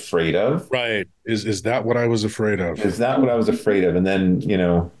I was afraid of." Right. Is that what I was afraid of? Is that what I was afraid of? And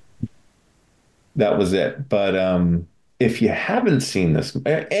then, that was it. But if you haven't seen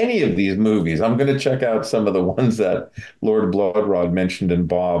any of these movies, I'm going to check out some of the ones that Lord Bloodrod mentioned and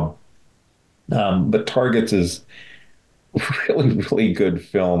Bob. But Targets is really, really good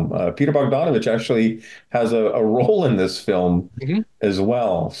film. Peter Bogdanovich actually has a role in this film as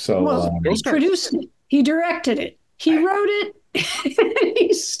well. So he produced it. He directed it. He wrote it.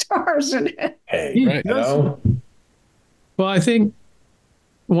 He stars in it. Hey, Well, I think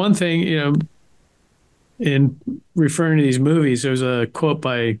one thing, in referring to these movies, there's a quote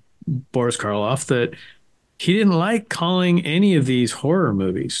by Boris Karloff that he didn't like calling any of these horror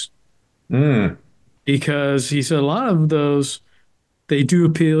movies because he said a lot of those, they do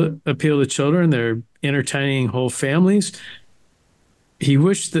appeal to children. They're entertaining whole families. He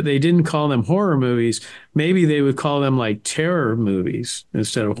wished that they didn't call them horror movies. Maybe they would call them like terror movies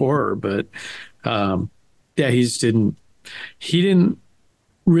instead of horror. But yeah, he didn't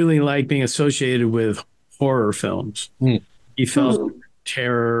really like being associated with horror films. He felt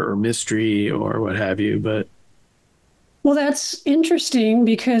terror or mystery or what have you. But well, that's interesting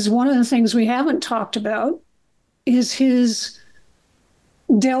because one of the things we haven't talked about is his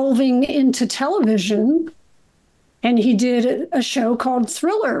delving into television. And he did a show called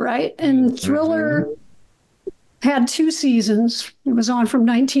Thriller, right? And Thriller had 2 seasons. It was on from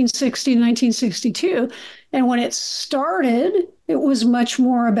 1960 to 1962. And when it started, it was much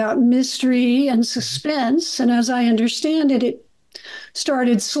more about mystery and suspense. And as I understand it, it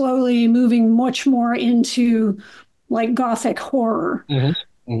started slowly moving much more into like gothic horror.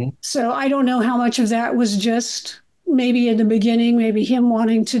 So I don't know how much of that was just maybe in the beginning, maybe him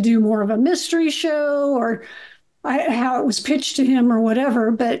wanting to do more of a mystery show or how it was pitched to him or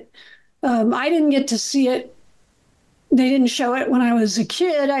whatever. But I didn't get to see it. They didn't show it when I was a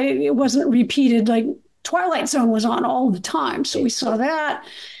kid. It wasn't repeated. Like Twilight Zone was on all the time. So we saw that.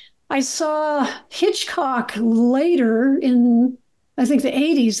 I saw Hitchcock later in, I think, the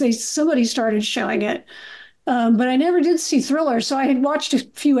 80s. Somebody started showing it. But I never did see Thriller. So I had watched a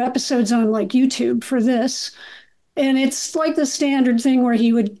few episodes on like YouTube for this. And it's like the standard thing where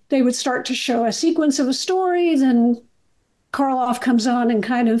they would start to show a sequence of a story, then Karloff comes on and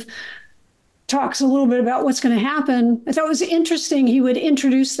kind of talks a little bit about what's going to happen. I thought it was interesting. He would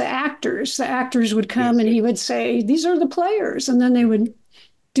introduce the actors. The actors would come and he would say, these are the players, and then they would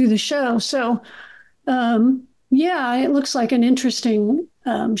do the show. So, yeah, it looks like an interesting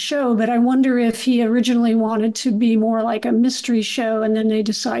show, but I wonder if he originally wanted to be more like a mystery show, and then they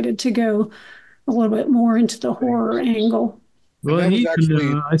decided to go a little bit more into the horror angle. Well,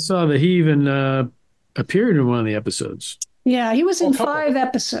 I saw that he even appeared in one of the episodes. Yeah, he was in 5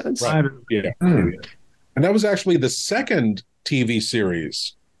 episodes. Right. Yeah. And that was actually the second TV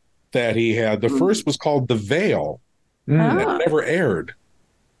series that he had. The first was called The Veil. That never aired.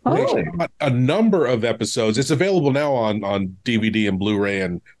 They shot a number of episodes. It's available now on DVD and Blu-ray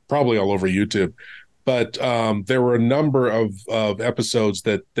and probably all over YouTube. But there were a number of episodes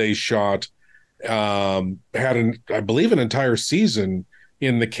that they shot, had I believe an entire season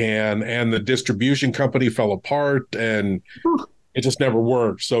in the can, and the distribution company fell apart and it just never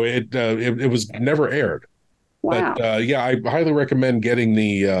worked. So it was never aired. Wow. But yeah, I highly recommend getting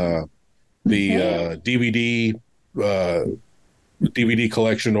the DVD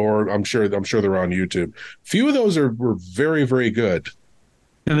collection, or I'm sure they're on YouTube. Few of those were very, very good.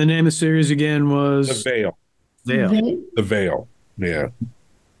 And the name of the series again was The Veil. The Veil. Yeah.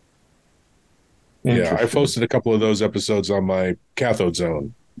 Yeah, I posted a couple of those episodes on my Cathode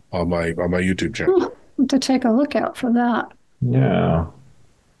Zone on my YouTube channel. To take a look out for that. Yeah.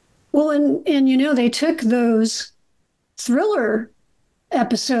 Well, and they took those Thriller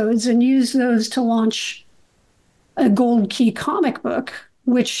episodes and used those to launch a Gold Key comic book,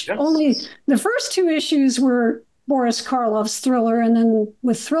 which only the first 2 issues were Boris Karloff's Thriller, and then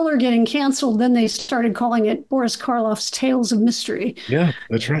with Thriller getting canceled, then they started calling it Boris Karloff's Tales of Mystery. Yeah,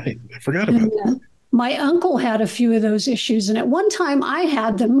 that's right. I forgot about that. My uncle had a few of those issues, and at one time I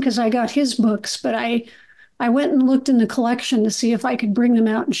had them because I got his books, but I went and looked in the collection to see if I could bring them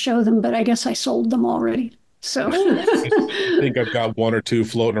out and show them, but I guess I sold them already. So I think I've got 1 or 2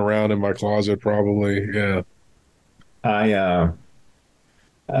 floating around in my closet, probably. Yeah.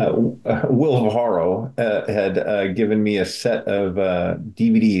 Will Haro had given me a set of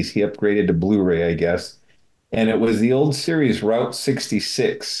DVDs. He upgraded to Blu-ray, I guess, and it was the old series Route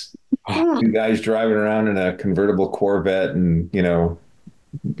 66. 2 guys driving around in a convertible Corvette and, in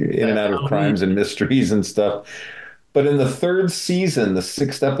and out of crimes and mysteries and stuff. But in the 3rd season, the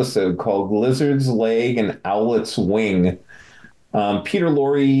 6th episode called Lizard's Leg and Owlet's Wing, Peter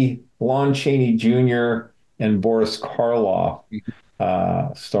Lorre, Lon Chaney Jr., and Boris Karloff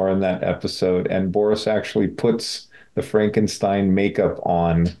star in that episode. And Boris actually puts the Frankenstein makeup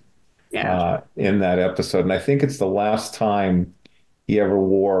on in that episode. And I think it's the last time he ever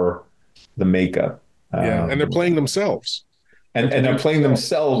wore the makeup. And they're playing themselves. And they're playing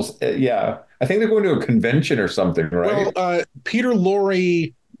themselves. Yeah. I think they're going to a convention or something, right? Well, Peter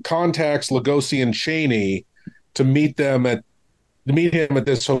Lorre contacts Lugosi and Chaney to meet him at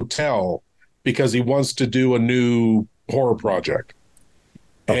this hotel because he wants to do a new horror project.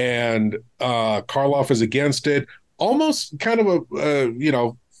 and Karloff is against it. Almost kind of a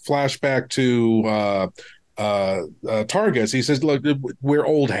flashback to Targus. He says, "Look, we're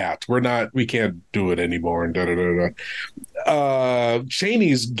old hat. We can't do it anymore." And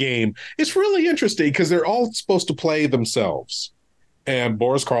Cheney's game. It's really interesting because they're all supposed to play themselves. And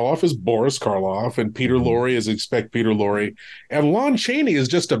Boris Karloff is Boris Karloff, and Peter Lorre is expect Peter Lorre, and Lon Chaney is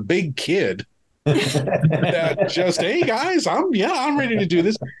just a big kid that just, hey guys, I'm ready to do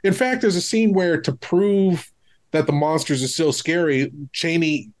this. In fact, there's a scene where, to prove that the monsters are still scary,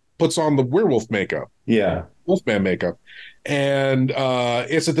 Chaney puts on the werewolf makeup, Wolfman makeup, and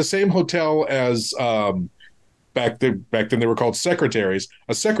it's at the same hotel as back then they were called secretaries,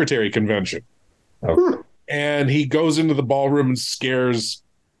 a secretary convention. And he goes into the ballroom and scares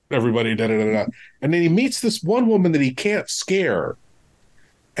everybody, and then he meets this one woman that he can't scare,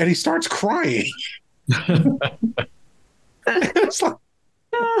 and he starts crying. It's like,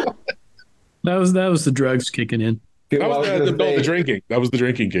 that was the drugs kicking in. That was the drinking. That was the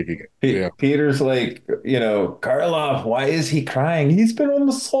drinking kicking in. Peter's like, Karloff, why is he crying? He's been on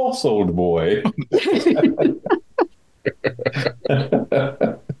the sauce, old boy.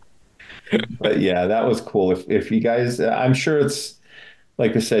 But yeah, that was cool. If you guys, I'm sure it's,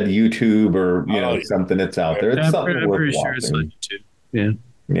 like I said, YouTube or something that's out there. It's something worth watching. Sure it's on YouTube.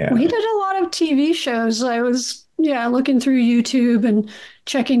 Yeah. Well, he did a lot of TV shows. I was looking through YouTube and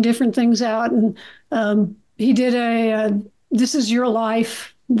checking different things out, and he did a This Is Your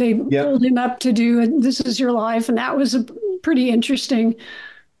Life. They pulled him up to do a This Is Your Life, and that was a pretty interesting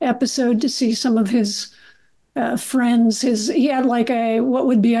episode to see some of his friends. He had like what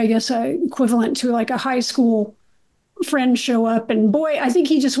would be, I guess, equivalent to like a high school friend show up, and boy, I think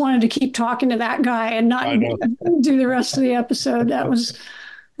he just wanted to keep talking to that guy and not do the rest of the episode. That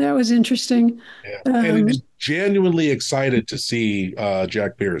was interesting. And he was genuinely excited to see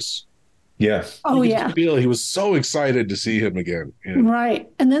Jack Pierce. Yes. Oh, yeah. He was so excited to see him again. Yeah. Right.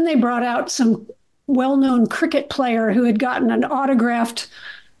 And then they brought out some well-known cricket player who had gotten an autographed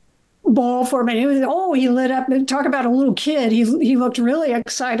ball for me. He lit up. Talk about a little kid. He looked really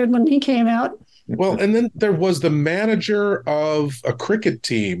excited when he came out. Well, and then there was the manager of a cricket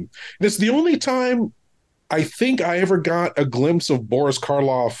team. It's the only time I think I ever got a glimpse of Boris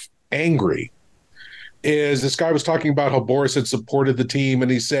Karloff angry. Is this guy was talking about how Boris had supported the team, and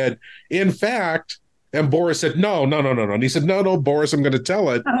he said, in fact, and Boris said, no. And he said, no, Boris, I'm going to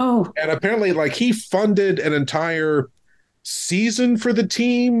tell it. Oh. And apparently, like, he funded an entire season for the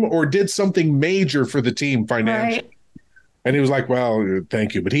team or did something major for the team financially. Right. And he was like, well,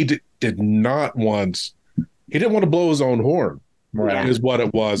 thank you. But he did not want, he didn't want to blow his own horn, right? Is what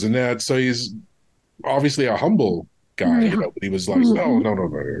it was. And so he's obviously a humble guy, but he was like,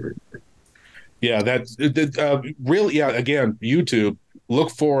 no. Yeah, that's really, again, YouTube,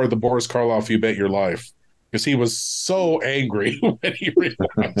 look for the Boris Karloff You Bet Your Life, because he was so angry when he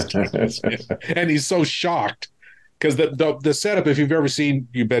realized it. And he's so shocked. Because the setup, if you've ever seen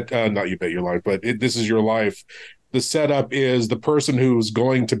not You Bet Your Life, but This Is Your Life, the setup is the person who's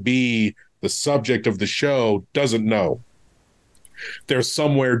going to be the subject of the show doesn't know. They're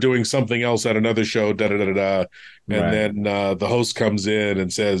somewhere doing something else at another show, and then the host comes in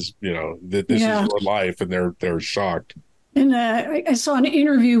and says, that this is your life, and they're shocked. And I saw an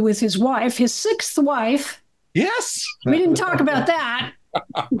interview with his wife, his sixth wife. Yes, we didn't talk about that,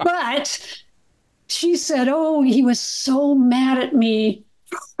 but she said, he was so mad at me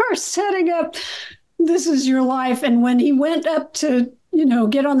for setting up This Is Your Life. And when he went up to,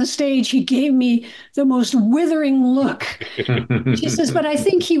 get on the stage, he gave me the most withering look. She says, but I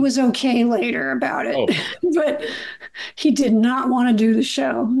think he was okay later about it. But he did not want to do the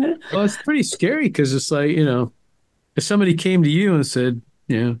show. Well, it's pretty scary because it's like, if somebody came to you and said,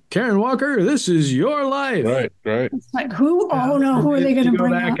 Karen Walker, this is your life. Right. It's like, who? Oh, no, who are they going to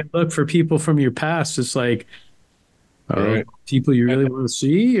bring back up? And look for people from your past. It's like, people you really want to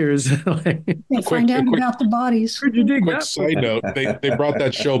see? Or is it like... They find out about the bodies. Where'd you dig Quick that side note, they brought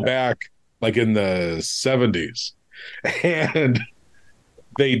that show back like in the 70s. And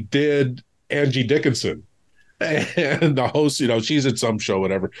they did Angie Dickinson. And the host, she's at some show,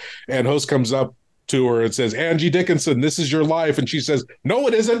 whatever. And host comes up to her and says, Angie Dickinson, this is your life. And she says, no,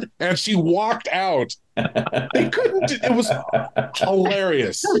 it isn't. And she walked out. They couldn't. It was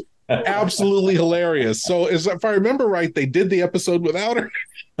hilarious. Absolutely hilarious. So if I remember right, they did the episode without her.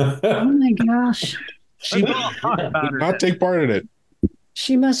 Oh my gosh. She did not take part in it.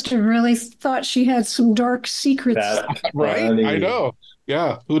 She must have really thought she had some dark secrets. Right? I know.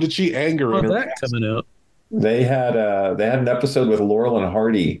 Yeah. Who did she anger in her that coming out? They had an episode with Laurel and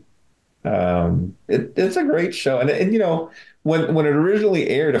Hardy It's a great show, and you know when it originally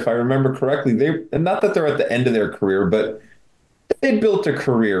aired, if I remember correctly, and not that they're at the end of their career, but they built a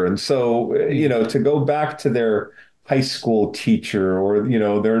career, and so you know to go back to their high school teacher or you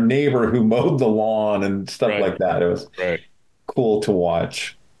know their neighbor who mowed the lawn and stuff like that, it was cool to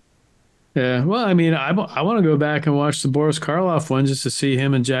watch. Yeah, well, I mean, I want to go back and watch the Boris Karloff one just to see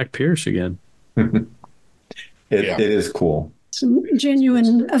him and Jack Pierce again. It is cool. Some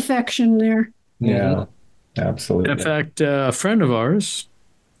genuine affection there. Yeah, absolutely. In fact, a friend of ours,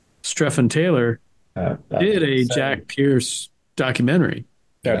 Streffen Taylor, did a Jack Pierce documentary.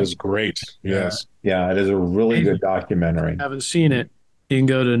 That is great. Yes. Yeah, it is a really good documentary. Haven't seen it, you can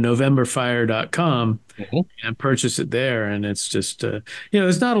go to novemberfire.com and purchase it there. And it's just, you know,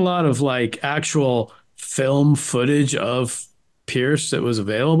 there's not a lot of like actual film footage of Pierce that was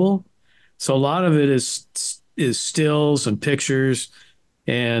available. So a lot of it is stills and pictures.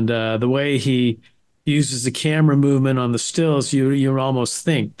 And the way he uses the camera movement on the stills, you almost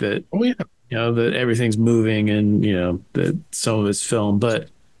think that, you know, that everything's moving and, you know, that some of it's film. But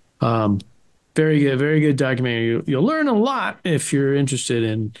very good documentary. You'll learn a lot if you're interested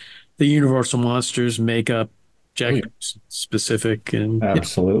in the Universal Monsters makeup, Jack specific, and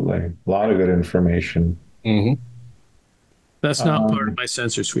absolutely a lot of good information. That's not part of my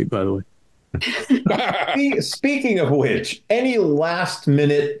censor suite, by the way. Speaking of which, any last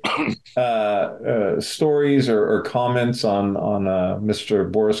minute stories or comments on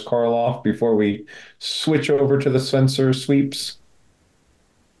Mr. Boris Karloff before we switch over to the censor sweeps?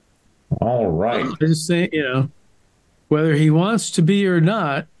 All right. I just say, you know, whether he wants to be or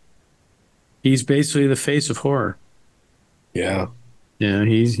not, he's basically the face of horror. Yeah. Yeah,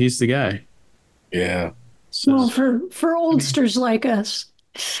 he's the guy. Yeah. So, well, for oldsters like us.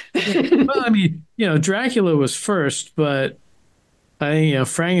 Well, I mean, you know, Dracula was first, but I think, you know,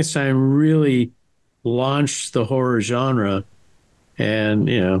 Frankenstein really launched the horror genre. And,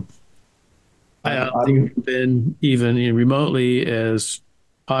 you know, I don't think it would have been even remotely as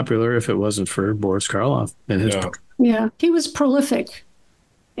popular if it wasn't for Boris Karloff and his. Yeah, he was prolific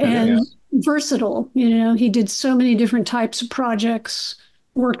and versatile. You know, he did so many different types of projects,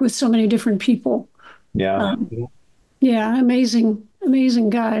 worked with so many different people. Yeah. Yeah, amazing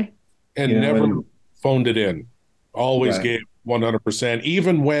guy. And never phoned it in. Always gave 100%,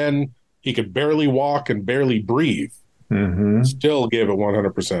 even when he could barely walk and barely breathe. Still gave it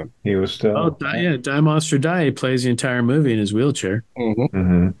 100%. He was still. Oh, Die Monster Die. He plays the entire movie in his wheelchair.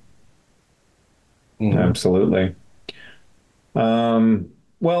 Absolutely.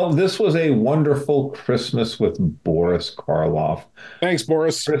 Well, this was a wonderful Christmas with Boris Karloff. Thanks,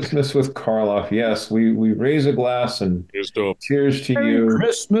 Boris. Christmas with Karloff. Yes, we raise a glass and cheers to Merry you.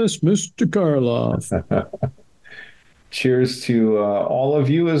 Christmas, Mr. Karloff. Cheers to all of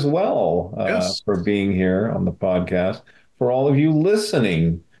you as well for being here on the podcast. For all of you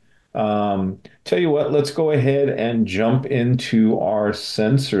listening, tell you what, let's go ahead and jump into our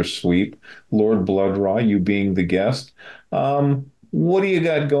censor sweep. Lord Bloodraw, you being the guest. What do you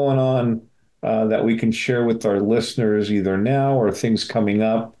got going on that we can share with our listeners either now or things coming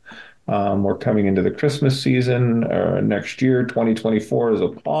up? We're coming into the Christmas season next year. 2024 is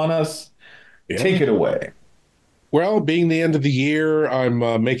upon us. Take it away. Well, being the end of the year, I'm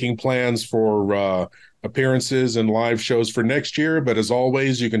making plans for appearances and live shows for next year. But as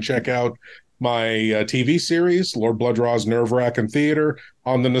always, you can check out my TV series, Lord Bloodraw's Nerve-Wracking Theater,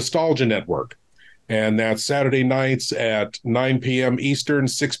 on the Nostalgia Network. And that's Saturday nights at 9 p.m. Eastern,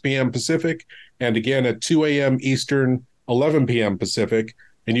 6 p.m. Pacific, and again at 2 a.m. Eastern, 11 p.m. Pacific.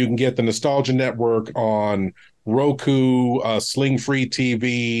 And you can get the Nostalgia Network on Roku, Sling Free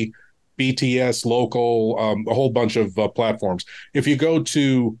TV, BTS Local, a whole bunch of platforms. If you go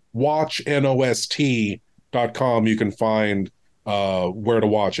to watchnost.com, you can find where to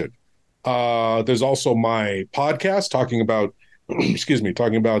watch it. There's also my podcast talking about Boris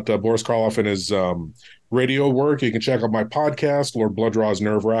Karloff and his radio work. You can check out my podcast, Lord Bloodraw's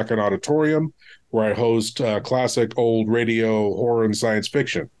Nerve-Wracking Auditorium, where I host classic old radio, horror, and science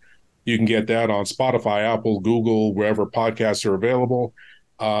fiction. You can get that on Spotify, Apple, Google, wherever podcasts are available,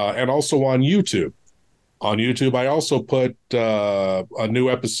 and also on YouTube. On YouTube, I also put a new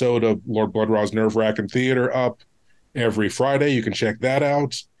episode of Lord Bloodraw's Nerve-Wracking Theater up every Friday. You can check that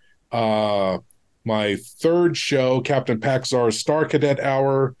out. My third show, Captain Paxar's Star Cadet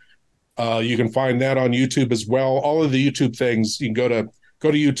Hour, you can find that on YouTube as well. All of the YouTube things, you can go to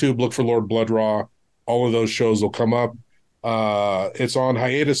YouTube, look for Lord Bloodraw. All of those shows will come up. It's on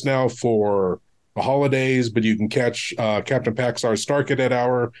hiatus now for the holidays, but you can catch Captain Paxar's Star Cadet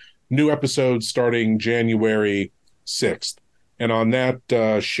Hour, new episodes starting January 6th. And on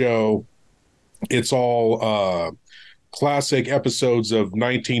that show, it's all classic episodes of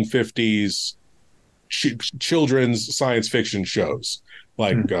 1950s children's science fiction shows,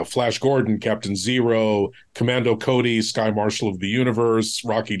 like Flash Gordon, Captain Zero, Commando Cody, Sky Marshal of the Universe,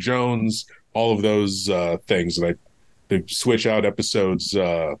 Rocky Jones, all of those things. And they switch out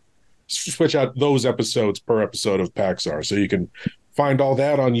those episodes per episode of Paxar. So you can find all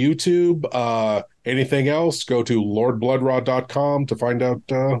that on YouTube. Anything else, go to lordbloodraw.com to find out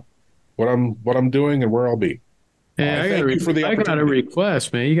what I'm doing and where I'll be. Hey, I got a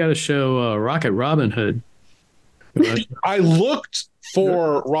request, man. You got to show Rocket Robin Hood. I looked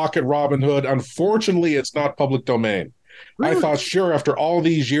for Rocket Robin Hood. Unfortunately, it's not public domain. Really? I thought, sure, after all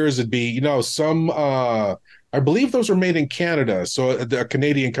these years, it'd be, some, I believe those are made in Canada. So a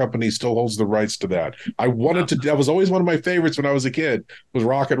Canadian company still holds the rights to that. That was always one of my favorites when I was a kid, was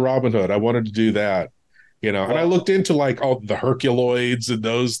Rocket Robin Hood. I wanted to do that. And I looked into like all the Herculoids and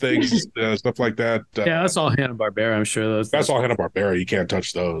those things, stuff like that. Yeah, that's all Hanna-Barbera, I'm sure. That's all Hanna-Barbera. You can't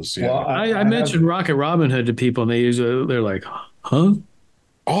touch those. Yeah. Well, I mentioned Rocket Robin Hood to people, and they're like, huh?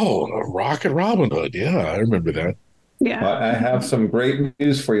 Oh, Rocket Robin Hood. Yeah, I remember that. Yeah. Well, I have some great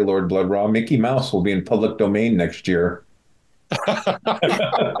news for you, Lord Bloodraw. Mickey Mouse will be in public domain next year.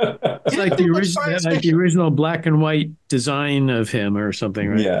 It's like the original black and white design of him or something,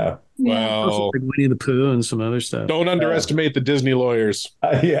 right? Yeah. Well, like Winnie the Pooh and some other stuff. Don't underestimate the Disney lawyers.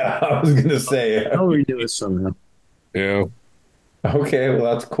 Yeah, I was going to say. I'll redo it somehow. Yeah. Okay,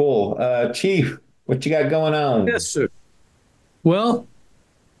 well, that's cool. Chief, what you got going on? Yes, sir. Well,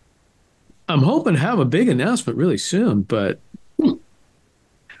 I'm hoping to have a big announcement really soon, but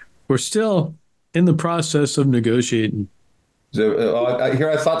we're still in the process of negotiating. So,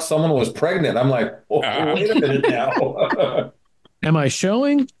 I thought someone was pregnant. I'm like, wait a minute now. Am I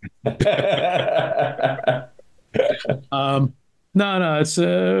showing? No, it's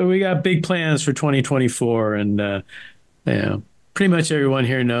we got big plans for 2024, and pretty much everyone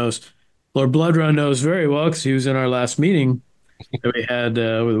here knows. Lord Bloodrun knows very well because he was in our last meeting that we had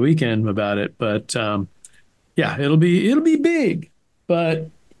over the weekend about it. But yeah, it'll be big. But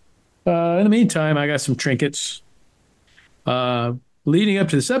in the meantime, I got some trinkets. Leading up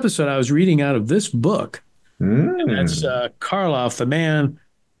to this episode, I was reading out of this book. And that's Karloff, the Man,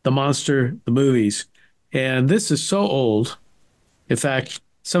 the Monster, the Movies. And this is so old. In fact,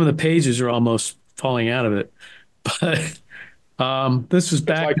 some of the pages are almost falling out of it. But this was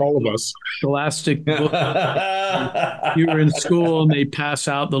back like all of us. Scholastic book. You were in school and they pass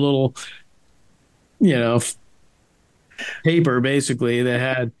out the little, paper basically that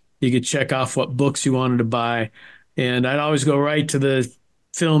had, you could check off what books you wanted to buy. And I'd always go right to the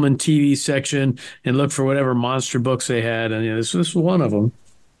film and TV section and look for whatever monster books they had. And this was one of them.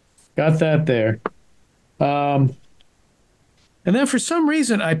 Got that there. And then for some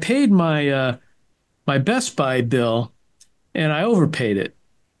reason, I paid my my Best Buy bill, and I overpaid it.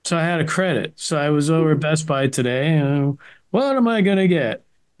 So I had a credit. So I was over at Best Buy today, and what am I going to get?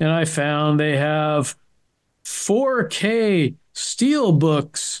 And I found they have 4K steel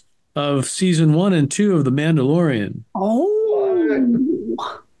books of season 1 and 2 of The Mandalorian. Oh.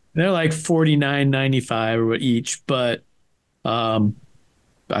 They're like $49.95 or what each, but I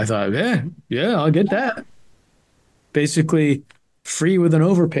thought, yeah, I'll get that. Basically free with an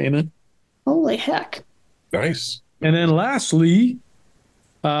overpayment. Holy heck. Nice. And then lastly,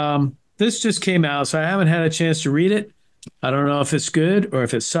 this just came out, so I haven't had a chance to read it. I don't know if it's good or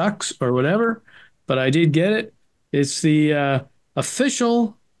if it sucks or whatever, but I did get it. It's the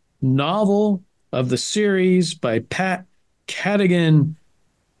official novel of the series by Pat Cadigan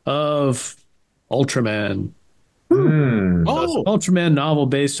of Ultraman. Ultraman novel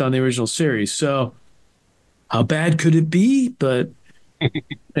based on the original series. So how bad could it be? But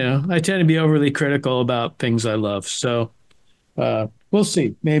I tend to be overly critical about things I love. So we'll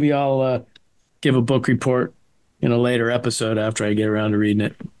see. Maybe I'll give a book report in a later episode after I get around to reading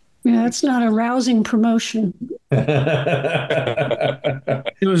it. Yeah, that's not a rousing promotion. It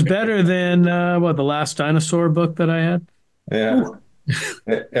was better than the last dinosaur book that I had. Yeah.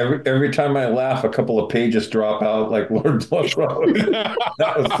 Every time I laugh, a couple of pages drop out like Lord Bloodrow.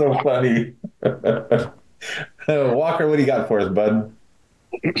 That was so funny. Walker, what do you got for us, bud?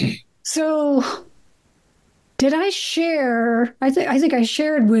 So, did I share? I think I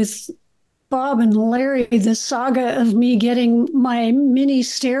shared with Bob and Larry the saga of me getting my mini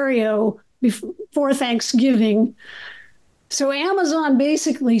stereo before Thanksgiving. So Amazon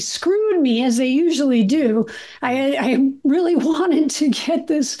basically screwed me, as they usually do. I really wanted to get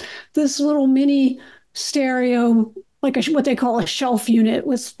this little mini stereo, like what they call a shelf unit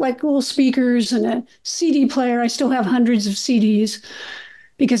with like little speakers and a CD player. I still have hundreds of CDs.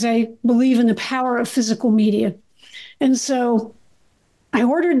 because I believe in the power of physical media. And so I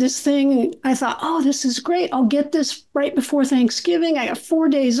ordered this thing. I thought, oh, this is great. I'll get this right before Thanksgiving. I got 4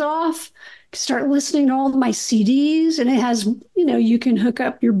 days off. Start listening to all of my CDs, and it has, you can hook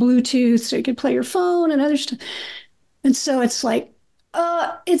up your Bluetooth so you can play your phone and other stuff. And so it's like,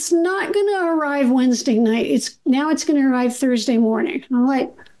 it's not going to arrive Wednesday night. It's going to arrive Thursday morning. And I'm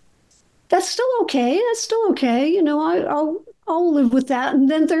like, that's still okay. That's still okay. I'll live with that. And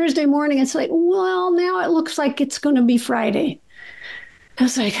then Thursday morning, it's like, well, now it looks like it's going to be Friday. I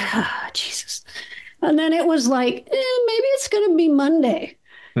was like, Jesus. And then it was like, maybe it's going to be Monday.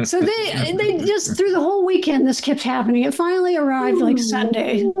 So they just, through the whole weekend, this kept happening. It finally arrived like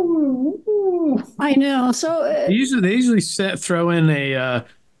Sunday. I know. So they usually throw in a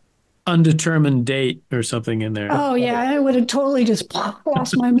undetermined date or something in there. Oh yeah, I would have totally just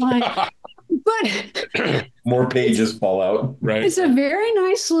lost my mind. But more pages fall out. Right. It's a very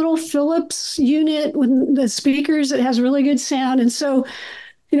nice little Philips unit with the speakers. It has really good sound. And so,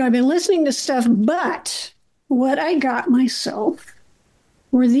 I've been listening to stuff, but what I got myself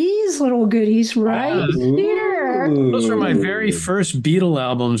were these little goodies right here. Those were my very first Beatle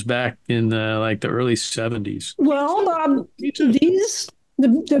albums back in the early 70s. Well, Bob, these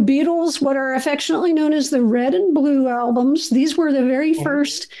the Beatles, what are affectionately known as the Red and Blue albums, these were the very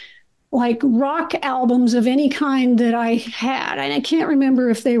first rock albums of any kind that I had. And I can't remember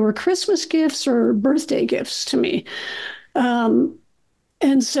if they were Christmas gifts or birthday gifts to me.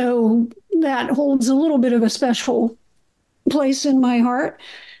 And so that holds a little bit of a special place in my heart.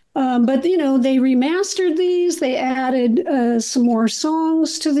 But, they remastered these. They added some more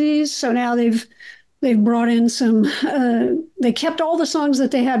songs to these. So now they've brought in some, they kept all the songs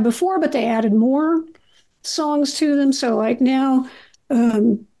that they had before, but they added more songs to them. So now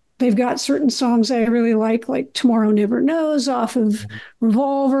they've got certain songs I really like Tomorrow Never Knows off of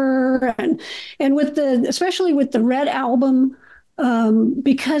Revolver. And especially with the Red album,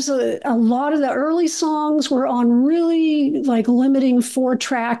 because a lot of the early songs were on really limiting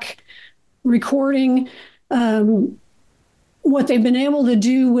 4-track recording. What they've been able to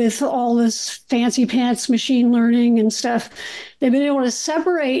do with all this fancy pants machine learning and stuff, they've been able to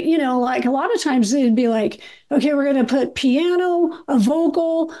separate, a lot of times they'd be like, okay, we're going to put piano, a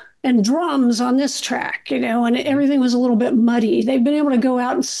vocal, and drums on this track, and everything was a little bit muddy. They've been able to go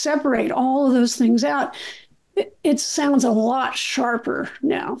out and separate all of those things out. It sounds a lot sharper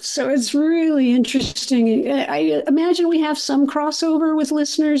now. So it's really interesting. I imagine we have some crossover with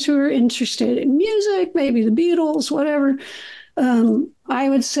listeners who are interested in music, maybe the Beatles, whatever. I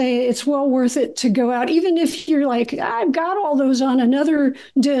would say it's well worth it to go out, even if you're like, I've got all those on another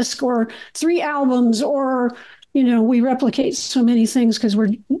disc or 3 albums, or, we replicate so many things because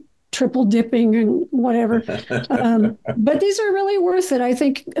we're triple dipping and whatever. But these are really worth it. I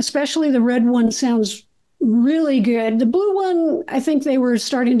think especially the Red one sounds really good. The Blue one, I think they were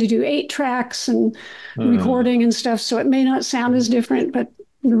starting to do 8 tracks and recording and stuff, so it may not sound as different, but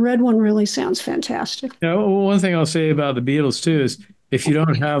the Red one really sounds fantastic. One thing I'll say about the Beatles too is if you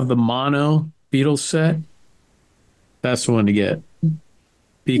don't have the mono Beatles set, that's the one to get.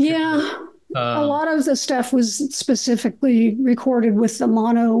 Because, a lot of the stuff was specifically recorded with the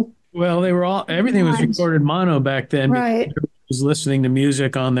mono. Well, everything was recorded mono back then. Right. Everyone was listening to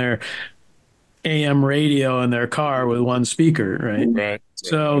music on their AM radio in their car with one speaker, right? Right.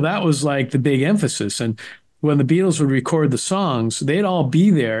 So that was the big emphasis. And when the Beatles would record the songs, they'd all be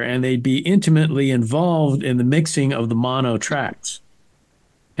there and they'd be intimately involved in the mixing of the mono tracks.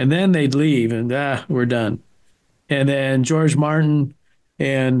 And then they'd leave and we're done. And then George Martin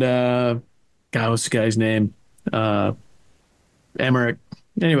and what's the guy's name? Emmerich.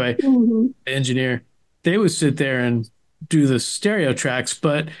 Anyway, the engineer, they would sit there and do the stereo tracks,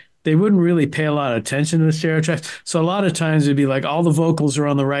 but they wouldn't really pay a lot of attention to the stereo tracks. So a lot of times it'd be all the vocals are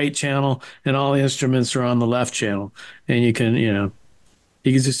on the right channel and all the instruments are on the left channel. And you can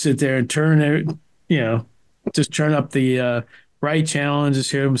just sit there and just turn up the right channel and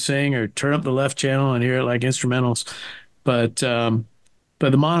just hear them sing, or turn up the left channel and hear it like instrumentals. But the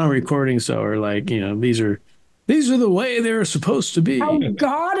mono recordings though are these are the way they're supposed to be. How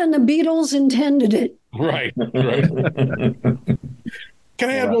God and the Beatles intended it. Right. Can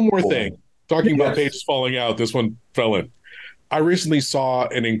I add one more thing? Talking about pages falling out, this one fell in. I recently saw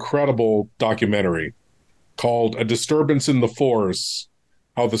an incredible documentary called A Disturbance in the Force,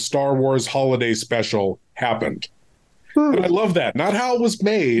 how the Star Wars Holiday Special happened. And I love that. Not how it was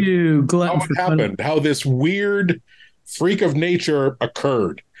made, how it happened, how this weird freak of nature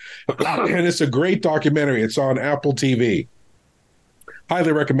occurred. And it's a great documentary. It's on Apple TV.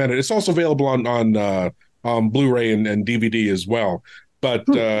 Highly recommend it. It's also available on Blu-ray and DVD as well. but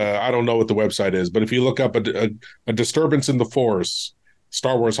I don't know what the website is. But if you look up a disturbance in the force,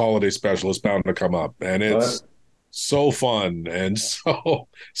 Star Wars Holiday Special is bound to come up, and it's so fun and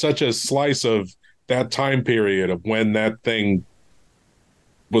such a slice of that time period of when that thing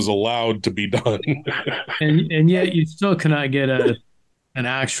was allowed to be done. and yet you still cannot get an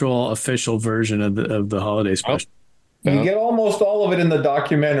actual official version of the holiday special. You get almost all of it in the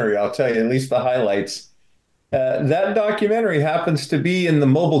documentary, I'll tell you, at least the highlights. That documentary happens to be in the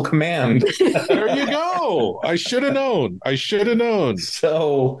mobile command. There you go. I should have known.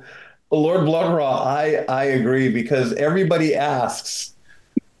 So, Lord Bloodraw, I agree, because everybody asks,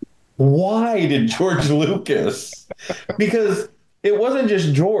 why did George Lucas? Because it wasn't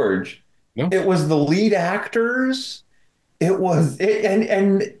just George. No. It was the lead actors.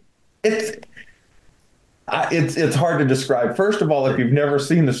 And it's hard to describe. First of all, if you've never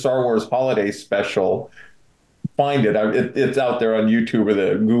seen the Star Wars Holiday Special, find it. It's out there on YouTube or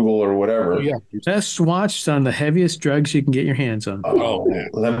the Google or whatever. Oh, yeah. Best watched on the heaviest drugs you can get your hands on.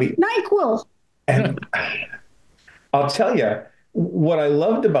 NyQuil. And I'll tell you, what I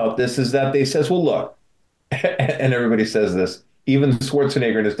loved about this is that they says, well, look, and everybody says this, even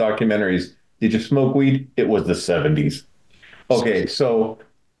Schwarzenegger in his documentaries, did you smoke weed? It was the 70s. Okay, so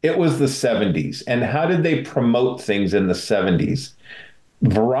it was the 70s. And how did they promote things in the 70s?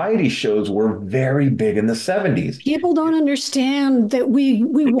 Variety shows were very big in the 70s. People don't understand that we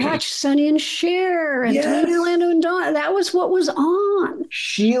watched Sonny and Cher and Tony Orlando and Dawn. That was what was on.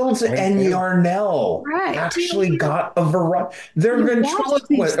 Shields and Yarnell actually got a variety. They're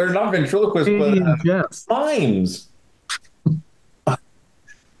ventriloquists, or not ventriloquists, but mimes.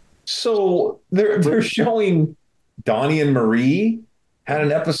 So they're showing Donnie and Marie had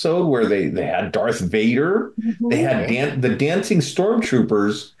an episode where they had Darth Vader. Mm-hmm. They had the dancing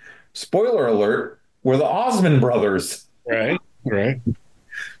stormtroopers. Spoiler alert, were the Osmond brothers. Right. With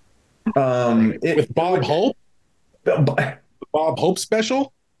Bob Hope? Bob Hope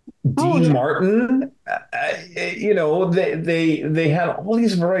special? Dean Martin. They had all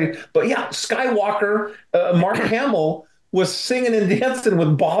these varieties. But yeah, Skywalker, Mark Hamill was singing and dancing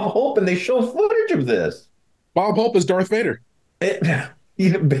with Bob Hope, and they show footage of this. Bob Hope is Darth Vader.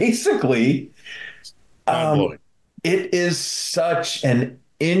 Basically, it is such an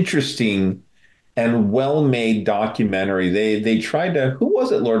interesting and well-made documentary. They tried to, who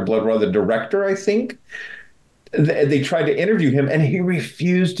was it, Lord Bloodrow, the director, I think? They tried to interview him, and he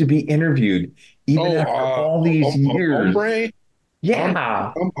refused to be interviewed, even after all these years. Hombre?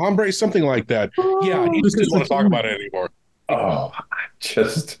 Yeah. Hombre, something like that. Yeah, he just didn't want to talk about it anymore. Oh,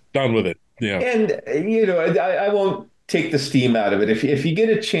 just done with it. Yeah. And, I won't take the steam out of it. If you get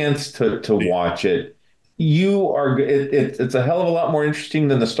a chance to watch it, it's a hell of a lot more interesting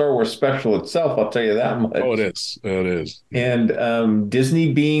than the Star Wars special itself. I'll tell you that much. Oh, it is. And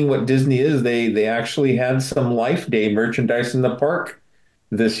Disney being what Disney is, they actually had some Life Day merchandise in the park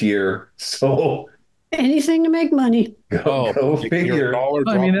this year. So anything to make money. Go figure.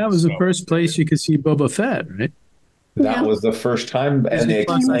 I mean, that was the first place you could see Boba Fett, right? That was the first time. And they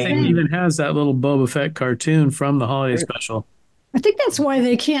even has that little Boba Fett cartoon from the holiday special. I think that's why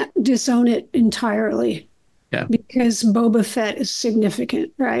they can't disown it entirely. Yeah. Because Boba Fett is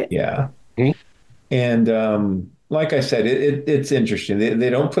significant, right? Yeah. Mm-hmm. And like I said, it's interesting. They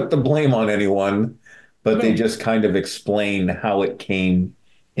don't put the blame on anyone, but they just kind of explain how it came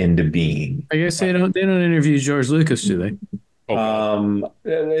into being. I guess they don't interview George Lucas, do they?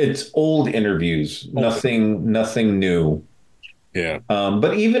 It's old interviews, nothing new. Yeah.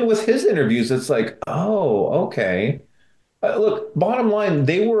 But even with his interviews, it's like, oh, okay. Look, bottom line,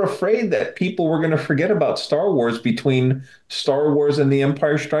 they were afraid that people were going to forget about Star Wars between Star Wars and The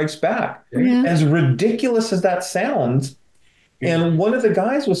Empire Strikes Back. Yeah. As ridiculous as that sounds. And one of the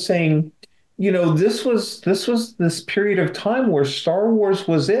guys was saying, this was this period of time where Star Wars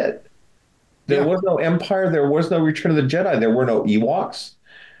was it. There was no Empire. There was no Return of the Jedi. There were no Ewoks.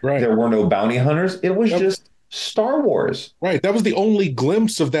 Right. There were no bounty hunters. It was just Star Wars. Right. That was the only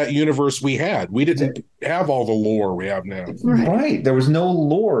glimpse of that universe we had. We didn't have all the lore we have now. Right. There was no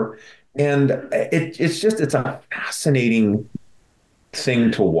lore. And it's a fascinating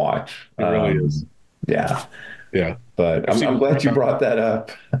thing to watch. It really is. Yeah. Yeah. But I'm glad you brought that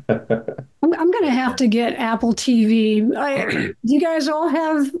up. I'm going to have to get Apple TV. Do you guys all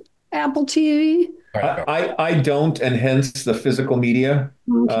have Apple TV? I don't, and hence the physical media.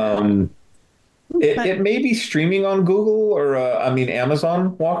 Okay. It may be streaming on Google or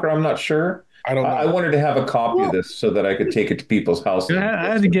Amazon, Walker. I'm not sure. I don't know. I wanted to have a copy of this so that I could take it to people's houses.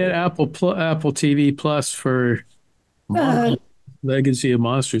 I had to get Apple TV Plus for Legacy of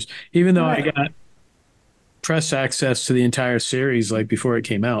Monsters, even though I got press access to the entire series like before it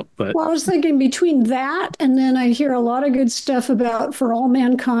came out. But Well, I was thinking between that and then I hear a lot of good stuff about For All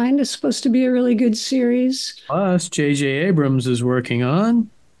Mankind is supposed to be a really good series. plus, J.J. Abrams is working on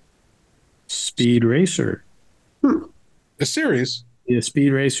Speed Racer. The series? The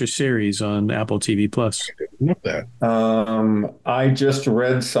Speed Racer series on Apple TV Plus. That. I just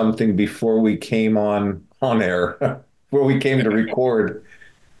read something before we came on air, before we came to record.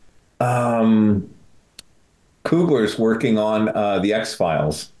 Kugler's working on the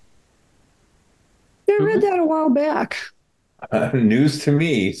X-Files. Yeah, I read that a while back. News to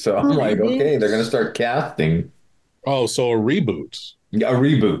me. So I'm like, okay, they're going to start casting. Oh, so a reboot. A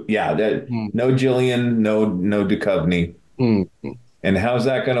reboot. Yeah. No Gillian, no Duchovny. And how's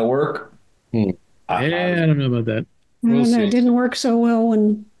that going to work? I don't know about that. I don't know. It didn't work so well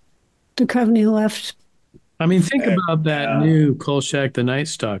when Duchovny left. I mean, think about that new Kolchak the Night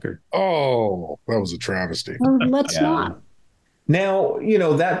Stalker. Oh, that was a travesty. Or let's not. Now,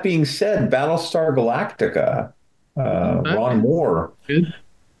 that being said, Battlestar Galactica, Ron Moore. Good.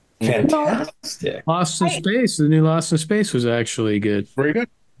 Fantastic. Lost in Space. The new Lost in Space was actually good. Very good.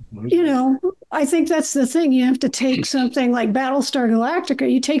 I think that's the thing. You have to take something like Battlestar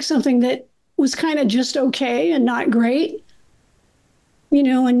Galactica, you take something that was kind of just okay and not great, and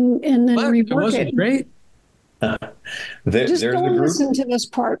then rework it. Wasn't great. Just don't listen to this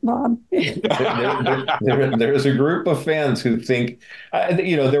part, Bob. There's a group of fans who think,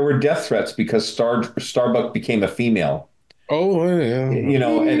 there were death threats because Starbuck became a female. Oh, yeah.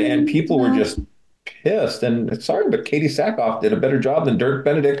 And people were just pissed. And sorry, but Katie Sackhoff did a better job than Dirk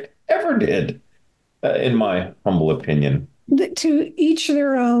Benedict ever did, in my humble opinion. To each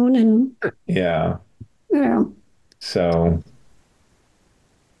their own, and yeah. So.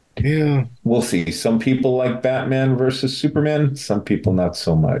 Yeah. We'll see. Some people like Batman versus Superman. Some people not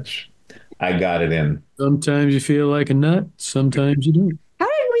so much. I got it in. Sometimes you feel like a nut. Sometimes you don't. How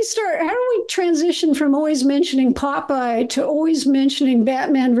did we transition from always mentioning Popeye to always mentioning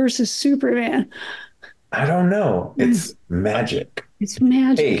Batman versus Superman? I don't know. It's magic. It's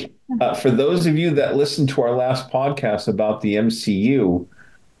magic. Hey, for those of you that listened to our last podcast about the MCU,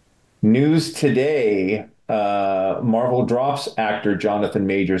 news today, Marvel drops actor Jonathan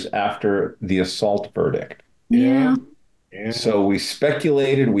Majors after the assault verdict. Yeah. So we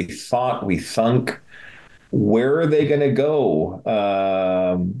speculated, we thought, we thunk. Where are they going to go?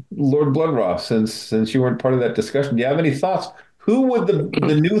 Lord Bloodroth, since you weren't part of that discussion, do you have any thoughts? Who would the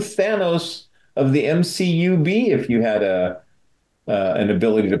new Thanos of the MCU be if you had an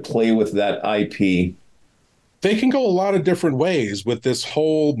ability to play with that IP? They can go a lot of different ways with this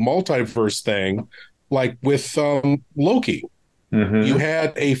whole multiverse thing. Like with Loki, you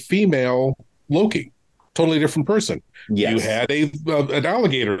had a female Loki, totally different person. Yes. You had an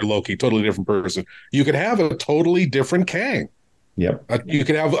alligator Loki, totally different person. You could have a totally different Kang. Yep. You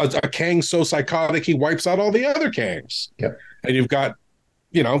could have a Kang so psychotic he wipes out all the other Kangs. Yep. And you've got,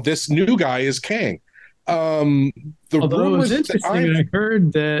 this new guy is Kang. Although it was interesting, I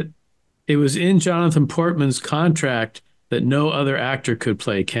heard that it was in Jonathan Portman's contract that no other actor could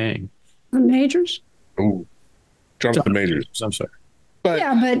play Kang. Majors? Ooh, Jonathan Majors. I'm sorry.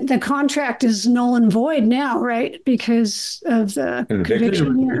 But the contract is null and void now, right? Because of the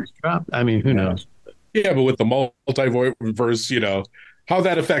conviction here. I mean, who knows? Yeah, but with the multiverse, how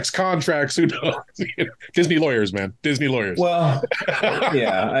that affects contracts, who knows? Disney lawyers, man. Disney lawyers. Well,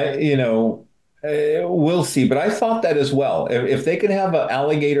 yeah, we'll see. But I thought that as well. If they could have an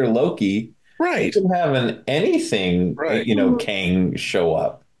alligator Loki, right? They could have anything, right. Kang show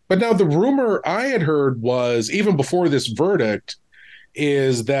up. But now the rumor I had heard was, even before this verdict,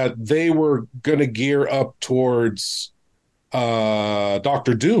 is that they were going to gear up towards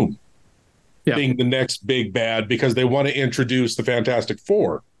Doctor Doom being the next big bad, because they want to introduce the Fantastic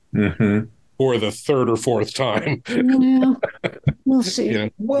Four for the third or fourth time. Yeah, we'll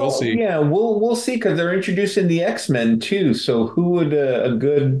see. We'll see. Yeah, we'll see, because they're introducing the X-Men too. So who would a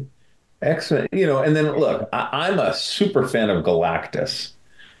good X-Men? And then look, I'm a super fan of Galactus.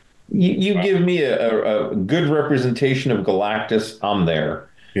 You give me a good representation of Galactus, I'm there.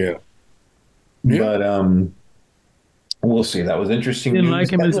 Yeah. But we'll see. That was interesting. You didn't like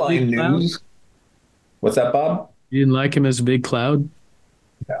him as a big cloud? What's that, Bob? You didn't like him as a big cloud?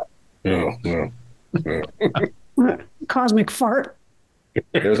 No. Cosmic fart.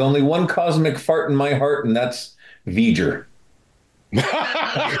 There's only one cosmic fart in my heart, and that's V'ger.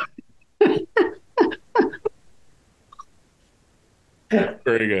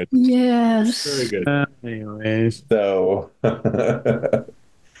 Very good. Yes. Very good. Anyways. So,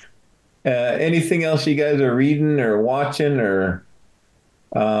 anything else you guys are reading or watching or?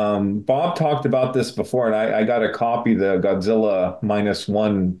 Bob talked about this before, and I got a copy, the Godzilla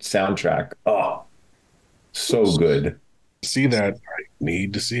 -1 soundtrack. Oh, so good. See that? I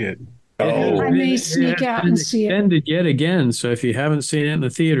need to see it. I may sneak out and see it. Extended yet again. So if you haven't seen it in the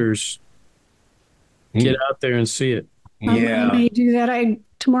theaters, get out there and see it. I may do that.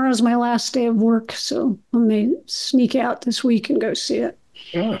 Tomorrow's my last day of work, so I may sneak out this week and go see it.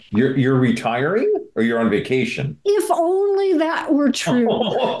 You're retiring or you're on vacation? If only that were true.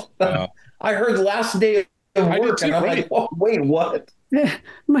 I heard last day of work, and I'm like, oh, wait, what?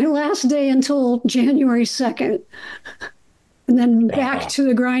 My last day until January 2nd. And then back to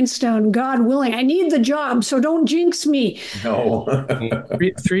the grindstone, God willing. I need the job, so don't jinx me. No.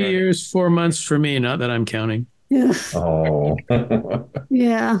 3 years, 4 months for me, not that I'm counting. Yeah. Oh.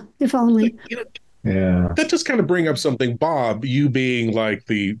 Yeah, if only. Yeah. That just kind of bring up something, Bob, you being like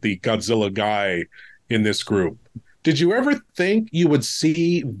the Godzilla guy in this group. Did you ever think you would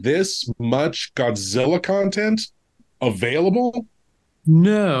see this much Godzilla content available?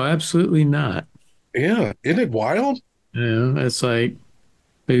 No, absolutely not. Yeah. Isn't it wild? Yeah, it's like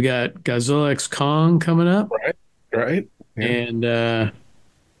we've got Godzilla X Kong coming up. Right. Yeah. And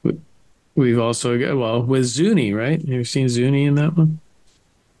we've also got, with Zuni, right? Have you seen Zuni in that one?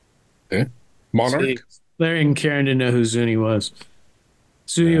 Yeah. Monarch? See, Larry and Karen didn't know who Zuni was.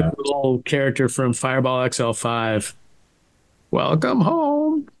 Zuni was a little character from Fireball XL5. Welcome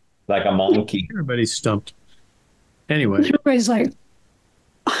home. Like a monkey. Everybody's stumped. Anyway. Everybody's like,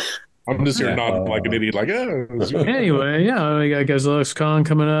 I'm just here nodding like an idiot, like, Anyway, yeah, we got Godzilla X Kong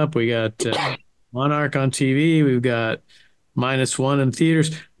coming up. We got Monarch on TV. We've got -1 in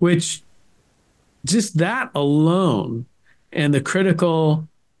theaters, which just that alone and the critical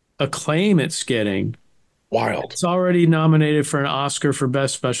acclaim it's getting. Wild. It's already nominated for an Oscar for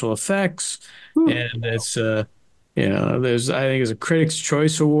Best Special Effects. And it's, I think it's a Critics'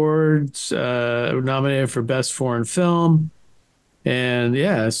 Choice Awards nominated for Best Foreign Film. And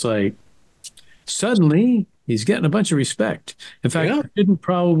yeah, it's like suddenly he's getting a bunch of respect. In fact, I didn't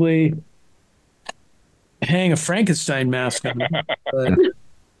probably hang a Frankenstein mask on him.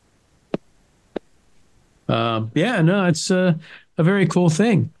 But, it's a very cool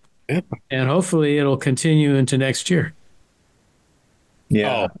thing. Yeah. And hopefully it'll continue into next year.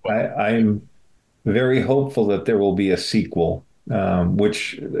 Yeah, I'm very hopeful that there will be a sequel,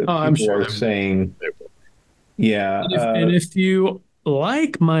 which I'm people sure are saying. Yeah. And if you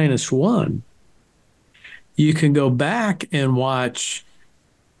like -1, you can go back and watch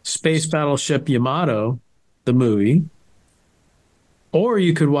Space Battleship Yamato, the movie, or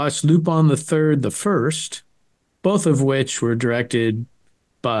you could watch Lupin the Third, the first, both of which were directed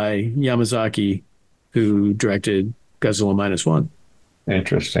by Yamazaki, who directed Godzilla -1.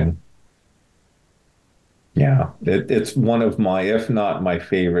 Interesting. Yeah, it's one of my, if not my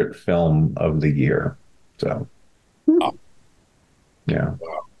favorite film of the year. So, yeah.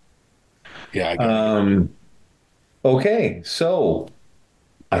 Wow. Yeah. Okay, so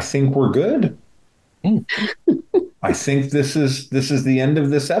I think we're good. I think this is the end of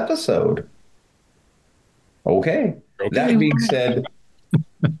this episode. Okay. That being said,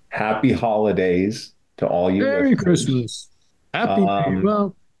 happy holidays to all you. Merry Christmas. Happy New Year.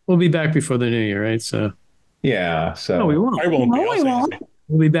 Well, we'll be back before the new year, right? So yeah. So no, we won't. I won't be. No, we won't.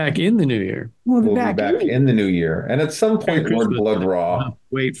 We'll be back in the new year. We'll be back in the new year. And at some point, Lord Blood Raw.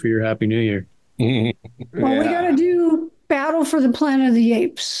 Wait for your Happy New Year. Well, we got to do Battle for the Planet of the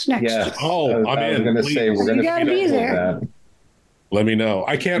Apes next year. Oh, I was going to say, we're going to be there. Let me know.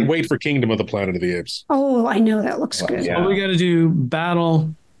 I can't wait for Kingdom of the Planet of the Apes. Oh, I know that looks good. Well, we got to do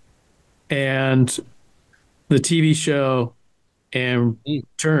Battle and the TV show and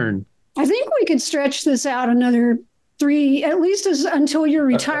Turn. I think we could stretch this out another 3, at least until your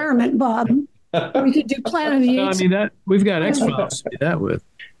retirement, Bob. We could do Planet of the Apes. I mean, we've got X-Files to do that with.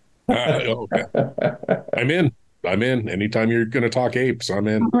 Okay. I'm in. Anytime you're going to talk apes, I'm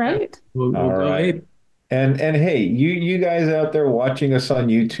in. All right. We'll go ape. And hey, you guys out there watching us on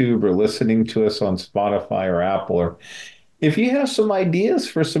YouTube or listening to us on Spotify or Apple, or if you have some ideas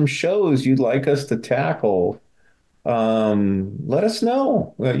for some shows you'd like us to tackle, let us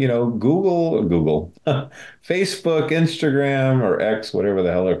know. Google, Facebook, Instagram, or X, whatever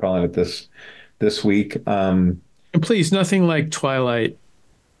the hell they're calling it this week. And please, nothing like Twilight.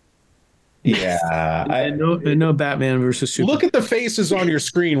 Yeah, and no Batman versus Superman. Look at the faces on your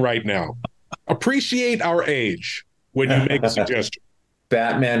screen right now. Appreciate our age when you make a suggestion.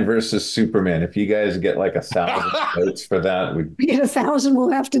 Batman versus Superman. If you guys get like 1,000 votes for that, we get 1,000,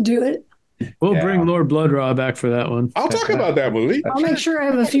 we'll have to do it. We'll bring Lord Bloodraw back for that one. I'll talk about that movie. I'll make sure I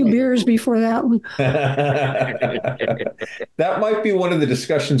have a few beers before that one. That might be one of the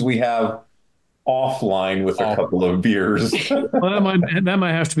discussions we have offline with a couple of beers. Well, that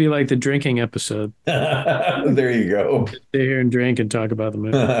might have to be like the drinking episode. There you go. Stay here and drink and talk about the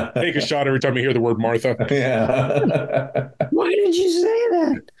movie. Take a shot every time you hear the word Martha. Yeah. Why did you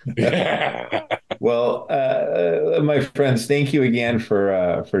say that? Well, my friends, thank you again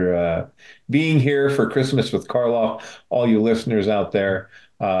for being here for Christmas with Karloff. All you listeners out there,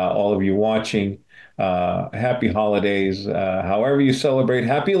 all of you watching, happy holidays. However you celebrate,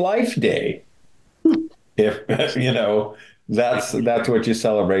 happy Life Day. If that's what you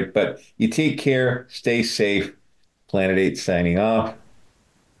celebrate. But you take care, stay safe. Planet 8 signing off.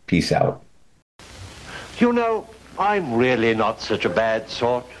 Peace out. You know, I'm really not such a bad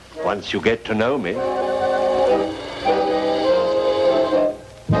sort once you get to know me.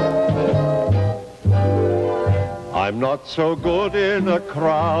 I'm not so good in a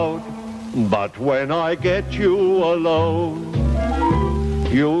crowd, but when I get you alone,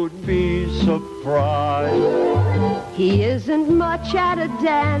 you'd be surprised. He isn't much at a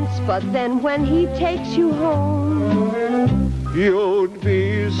dance, but then when he takes you home, you'd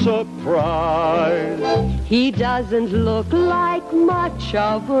be surprised. He doesn't look like much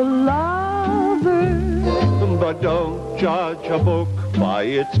of a lover. But don't judge a book by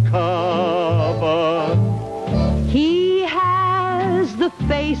its cover. He has the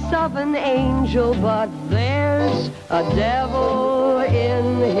face of an angel, but there's a devil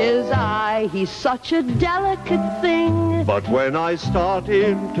in his eye. He's such a delicate thing. But when I start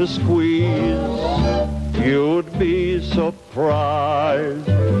him to squeeze, you'd be surprised.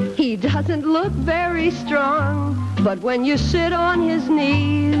 He doesn't look very strong, but when you sit on his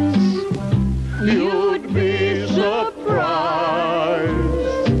knees, you'd be surprised.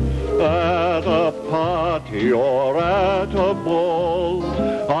 At a party or at a ball,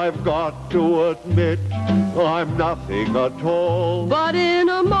 I've got to admit I'm nothing at all. But in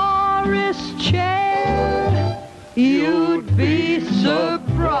a Morris chair, you'd be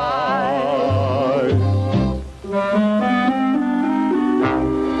surprised.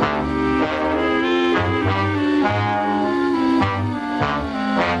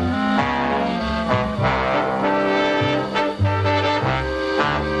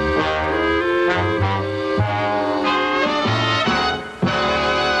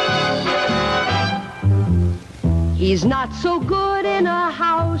 He's not so good in a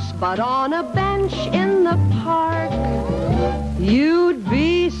house, but on a bench in the park, you'd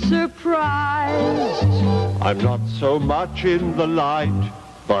be surprised. I'm not so much in the light,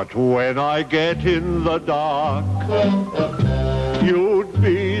 but when I get in the dark, you'd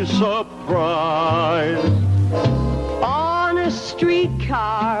be surprised. On a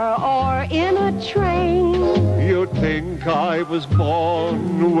streetcar or in a train, you'd think I was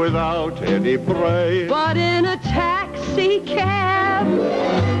born without any brain. But in a taxi cab,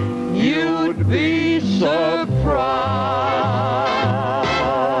 you'd be surprised.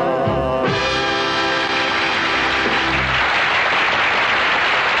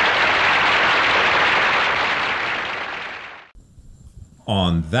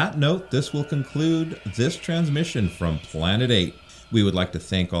 On that note, this will conclude this transmission from Planet 8. We would like to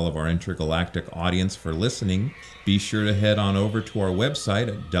thank all of our intergalactic audience for listening. Be sure to head on over to our website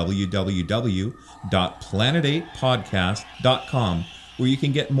at www.planet8podcast.com, where you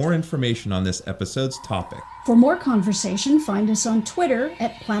can get more information on this episode's topic. For more conversation, find us on Twitter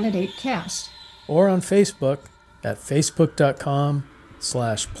at Planet8Cast. Or on Facebook at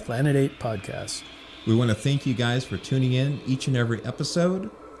facebook.com/Planet8Podcast. We want to thank you guys for tuning in each and every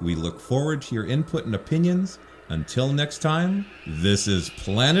episode. We look forward to your input and opinions. Until next time, this is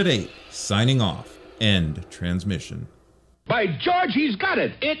Planet 8 signing off. End transmission. By George, he's got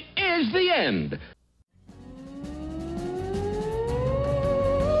it. It is the end.